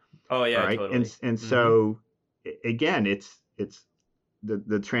annoyed. Oh yeah, right? Totally. And so again, it's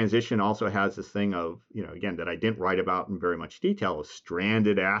the transition also has this thing of again that I didn't write about in very much detail, of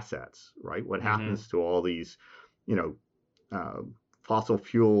stranded assets, right? What happens to all these fossil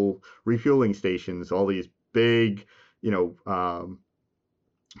fuel refueling stations, all these big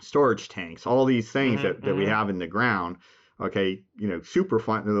storage tanks, all these things that we have in the ground. Okay,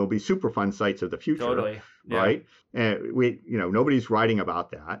 Superfund. There'll be Superfund sites of the future, totally. Right? And nobody's writing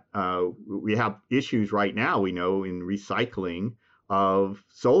about that. We have issues right now. We know in recycling of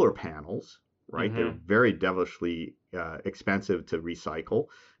solar panels, right? They're very devilishly expensive to recycle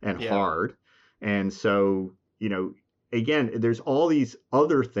and hard. And so, again, there's all these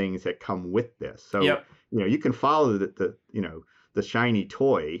other things that come with this. So, you can follow the shiny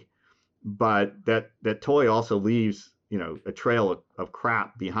toy, but that toy also leaves a trail of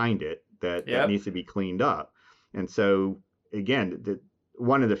crap behind it that needs to be cleaned up. And so again,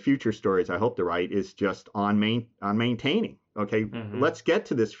 one of the future stories I hope to write is just on maintaining. Okay, let's get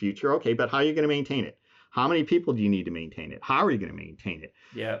to this future. Okay, but how are you going to maintain it? How many people do you need to maintain it? How are you going to maintain it?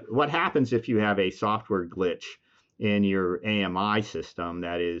 Yeah. What happens if you have a software glitch in your AMI system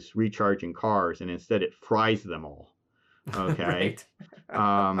that is recharging cars and instead it fries them all? Okay.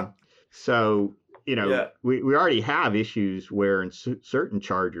 So, Yeah. we already have issues where in certain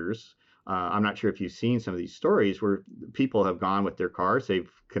chargers, I'm not sure if you've seen some of these stories where people have gone with their cars,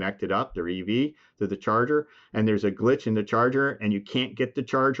 they've connected up their EV to the charger, and there's a glitch in the charger, and you can't get the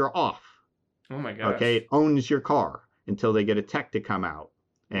charger off. Oh my Okay, gosh. it owns your car until they get a tech to come out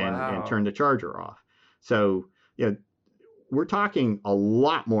and Wow. turn the charger off. So, we're talking a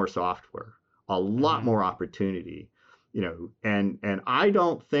lot more software, a lot Hmm. more opportunity, and I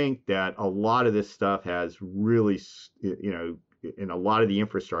don't think that a lot of this stuff has really, in a lot of the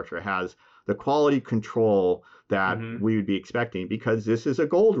infrastructure has the quality control that Hmm. we would be expecting because this is a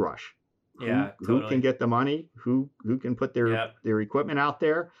gold rush. Who Yeah, who can totally. get the money? Who can put their Yep. their equipment out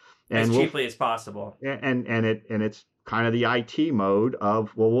there? As And cheaply as possible. it's kind of the IT mode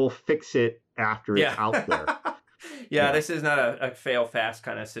of, well, we'll fix it after it's Yeah. out there. Yeah, Yeah, this is not a fail fast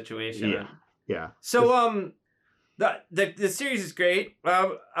kind of situation. yeah, yeah. So the series is great.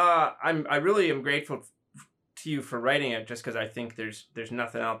 I really am grateful to you for writing it, just because I think there's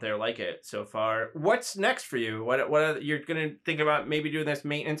nothing out there like it so far. What's next for you? What you're gonna think about maybe doing this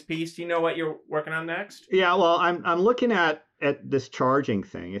maintenance piece? Do you know what you're working on next? Yeah, well, I'm looking at this charging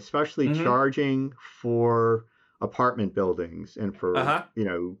thing, especially Mm-hmm. charging for apartment buildings and for Uh-huh.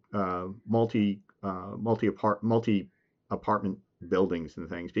 multi apartment buildings and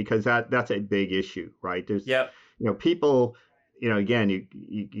things because that's a big issue, right? There's Yep. people, again,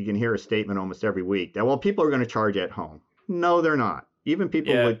 you can hear a statement almost every week that, well, people are going to charge at home. No, they're not. Even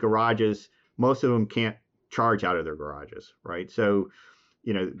people Yeah. with garages, most of them can't charge out of their garages, right? So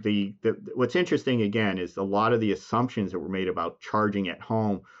the what's interesting again is a lot of the assumptions that were made about charging at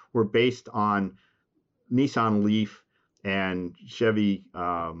home were based on Nissan Leaf and The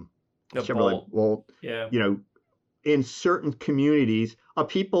Chevrolet bolt. Bolt, Yeah. you know, in certain communities of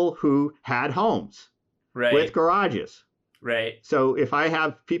people who had homes with Right. garages. Right. So if I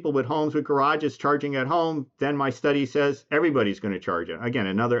have people with homes with garages charging at home, then my study says everybody's going to charge it. Again,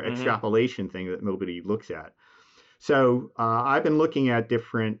 another Mm-hmm. extrapolation thing that nobody looks at. So I've been looking at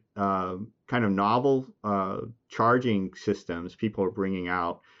different kind of novel charging systems people are bringing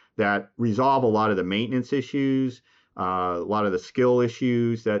out that resolve a lot of the maintenance issues, a lot of the skill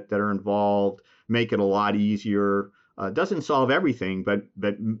issues that are involved, make it a lot easier. Doesn't solve everything, but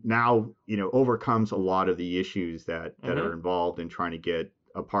now overcomes a lot of the issues that Mm-hmm. are involved in trying to get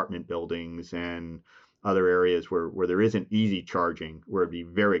apartment buildings and other areas where there isn't easy charging, where it'd be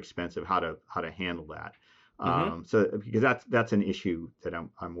very expensive how to handle that. Mm-hmm. So because that's an issue that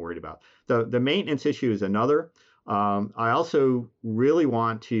I'm worried about. The maintenance issue is another. I also really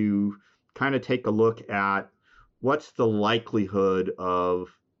want to kind of take a look at what's the likelihood of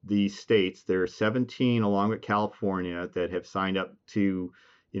these states. There are 17 along with California that have signed up to,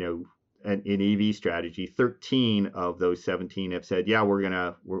 an EV strategy. 13 of those 17 have said, yeah,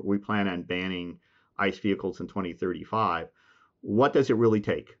 we plan on banning ICE vehicles in 2035. What does it really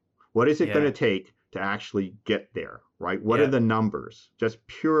take? What is it going to Yeah. take to actually get there, right? What are Yep. the numbers? Just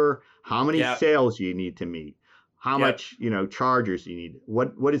pure, how many Yep. sales you need to meet? How Yep. much, chargers you need?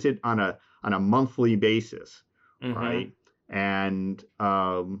 What is it on a monthly basis, Mm-hmm. right? And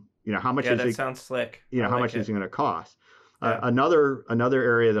how much Yeah, is that it, sounds slick. I how like much is it it. going to cost? Yeah. Another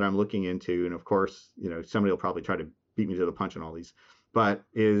area that I'm looking into, and of course, somebody will probably try to beat me to the punch on all these, but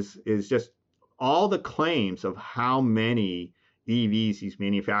is just all the claims of how many EVs these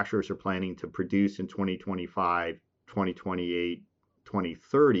manufacturers are planning to produce in 2025, 2028,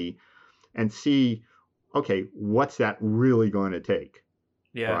 2030, and see, okay, what's that really going to take,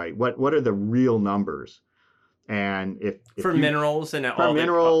 Yeah. right? What are the real numbers? And For if you minerals and for all the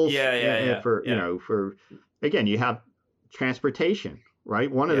minerals, yeah, yeah, yeah. for Yeah. for again, you have transportation, right?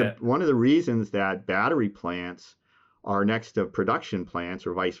 Yeah. One of the reasons that battery plants are next to production plants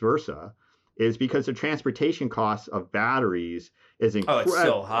or vice versa is because the transportation costs of batteries is Oh, it's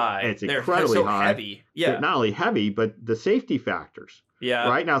so high. it's They're incredibly so high. heavy. They're Yeah. not only heavy, but the safety factors, Yeah.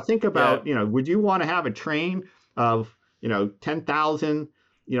 right? Now think Yeah. about, would you want to have a train of, 10,000,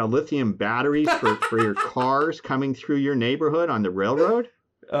 lithium batteries for your cars coming through your neighborhood on the railroad?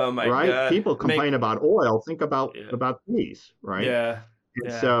 Oh my Right? God. People complain about oil. Think Yeah. about these, right? Yeah.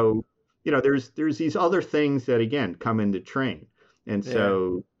 And Yeah. so, there's these other things that again come into train. And Yeah.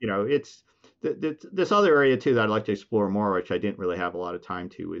 so, it's this other area too that I'd like to explore more, which I didn't really have a lot of time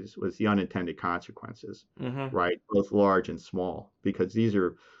to, was the unintended consequences, Mm-hmm. right? Both large and small, because these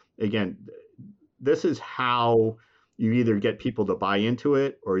are, again, this is how you either get people to buy into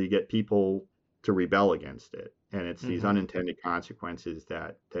it or you get people to rebel against it. And it's these Mm-hmm. unintended consequences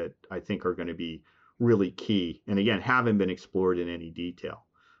that I think are going to be really key. And again, haven't been explored in any detail.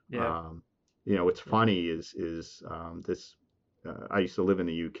 Yeah. Um, what's Yeah. funny is this I used to live in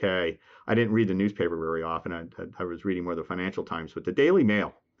the UK. I didn't read the newspaper very often. I was reading more of the Financial Times, but the Daily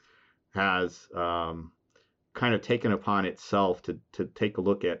Mail has kind of taken upon itself to take a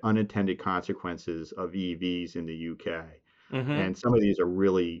look at unintended consequences of EVs in the UK. And some of these are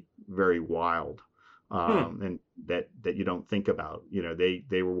really very wild, and that you don't think about.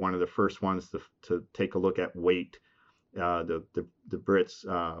 They were one of the first ones to take a look at weight, the Brits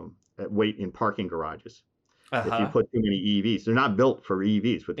at weight in parking garages. If you put too many EVs, they're not built for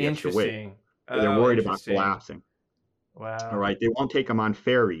EVs with the extra weight. They're worried about collapsing. Wow. All right. They won't take them on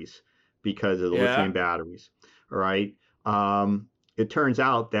ferries because of the lithium batteries. All right. It turns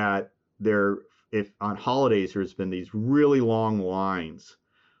out that if on holidays, there's been these really long lines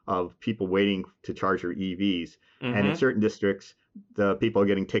of people waiting to charge their EVs. And in certain districts, the people are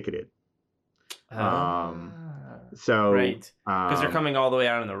getting ticketed. So right. Because they're coming all the way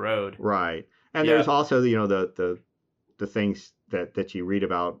out on the road. Right. And there's also, the things that you read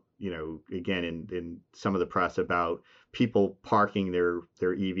about, again, in some of the press about people parking their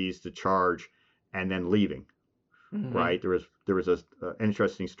EVs to charge and then leaving. Right. There was an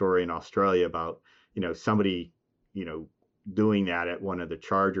interesting story in Australia about, somebody, doing that at one of the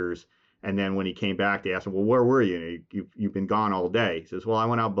chargers. And then when he came back, they asked him, well, where were you? You've been gone all day. He says, well, I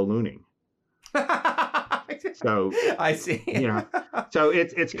went out ballooning. So I see. So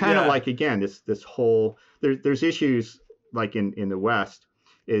it's kind of like, again, this whole, there's issues like in the West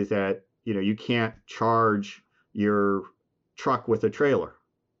is that, you can't charge your truck with a trailer.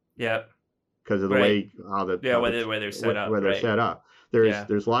 Yeah. Because of the way where they're set up. Where they're set up.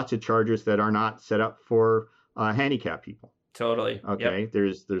 There's lots of chargers that are not set up for handicapped people. Totally. Okay.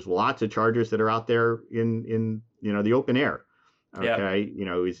 Yep. There's lots of chargers that are out there in the open air. Okay.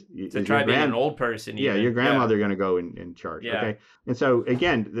 Yep. To try being an old person. Yeah. Your grandmother going to go and charge. Yeah. Okay. And so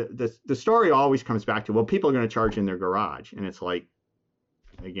again, the story always comes back to, well, people are going to charge in their garage, and it's like,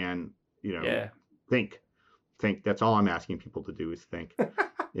 again, think. That's all I'm asking people to do is think.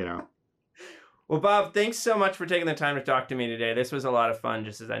 Well, Bob, thanks so much for taking the time to talk to me today. This was a lot of fun,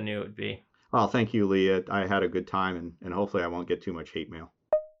 just as I knew it would be. Well, thank you, Leah. I had a good time, and hopefully I won't get too much hate mail.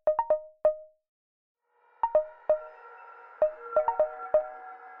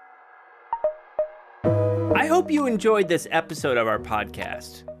 I hope you enjoyed this episode of our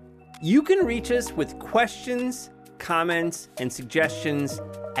podcast. You can reach us with questions, comments, and suggestions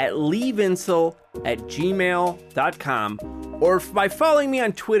at leevinsel@gmail.com or by following me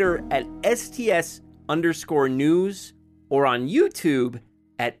on Twitter at STS_news or on YouTube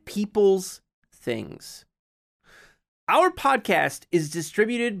at People's Things. Our podcast is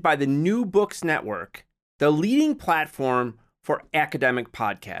distributed by the New Books Network, the leading platform for academic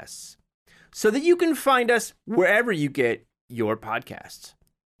podcasts, so that you can find us wherever you get your podcasts.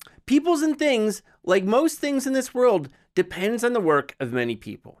 People's and Things, like most things in this world, depends on the work of many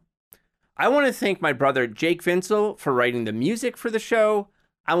people. I want to thank my brother Jake Vinsel for writing the music for the show.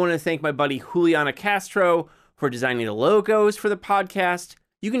 I want to thank my buddy Juliana Castro for designing the logos for the podcast.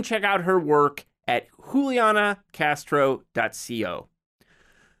 You can check out her work at julianacastro.co.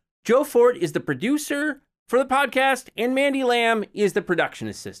 Joe Fort is the producer for the podcast, and Mandy Lamb is the production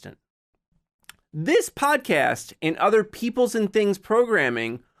assistant. This podcast and other Peoples and Things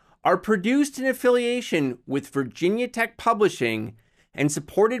programming are produced in affiliation with Virginia Tech Publishing and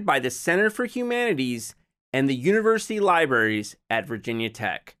supported by the Center for Humanities and the University Libraries at Virginia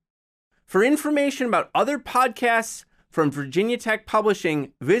Tech. For information about other podcasts from Virginia Tech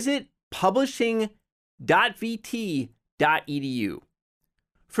Publishing, visit publishing.vt.edu.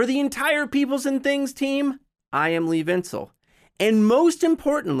 For the entire Peoples and Things team, I am Lee Vinsel. And most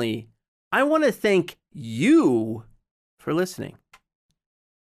importantly, I want to thank you for listening.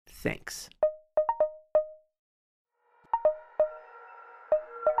 Thanks.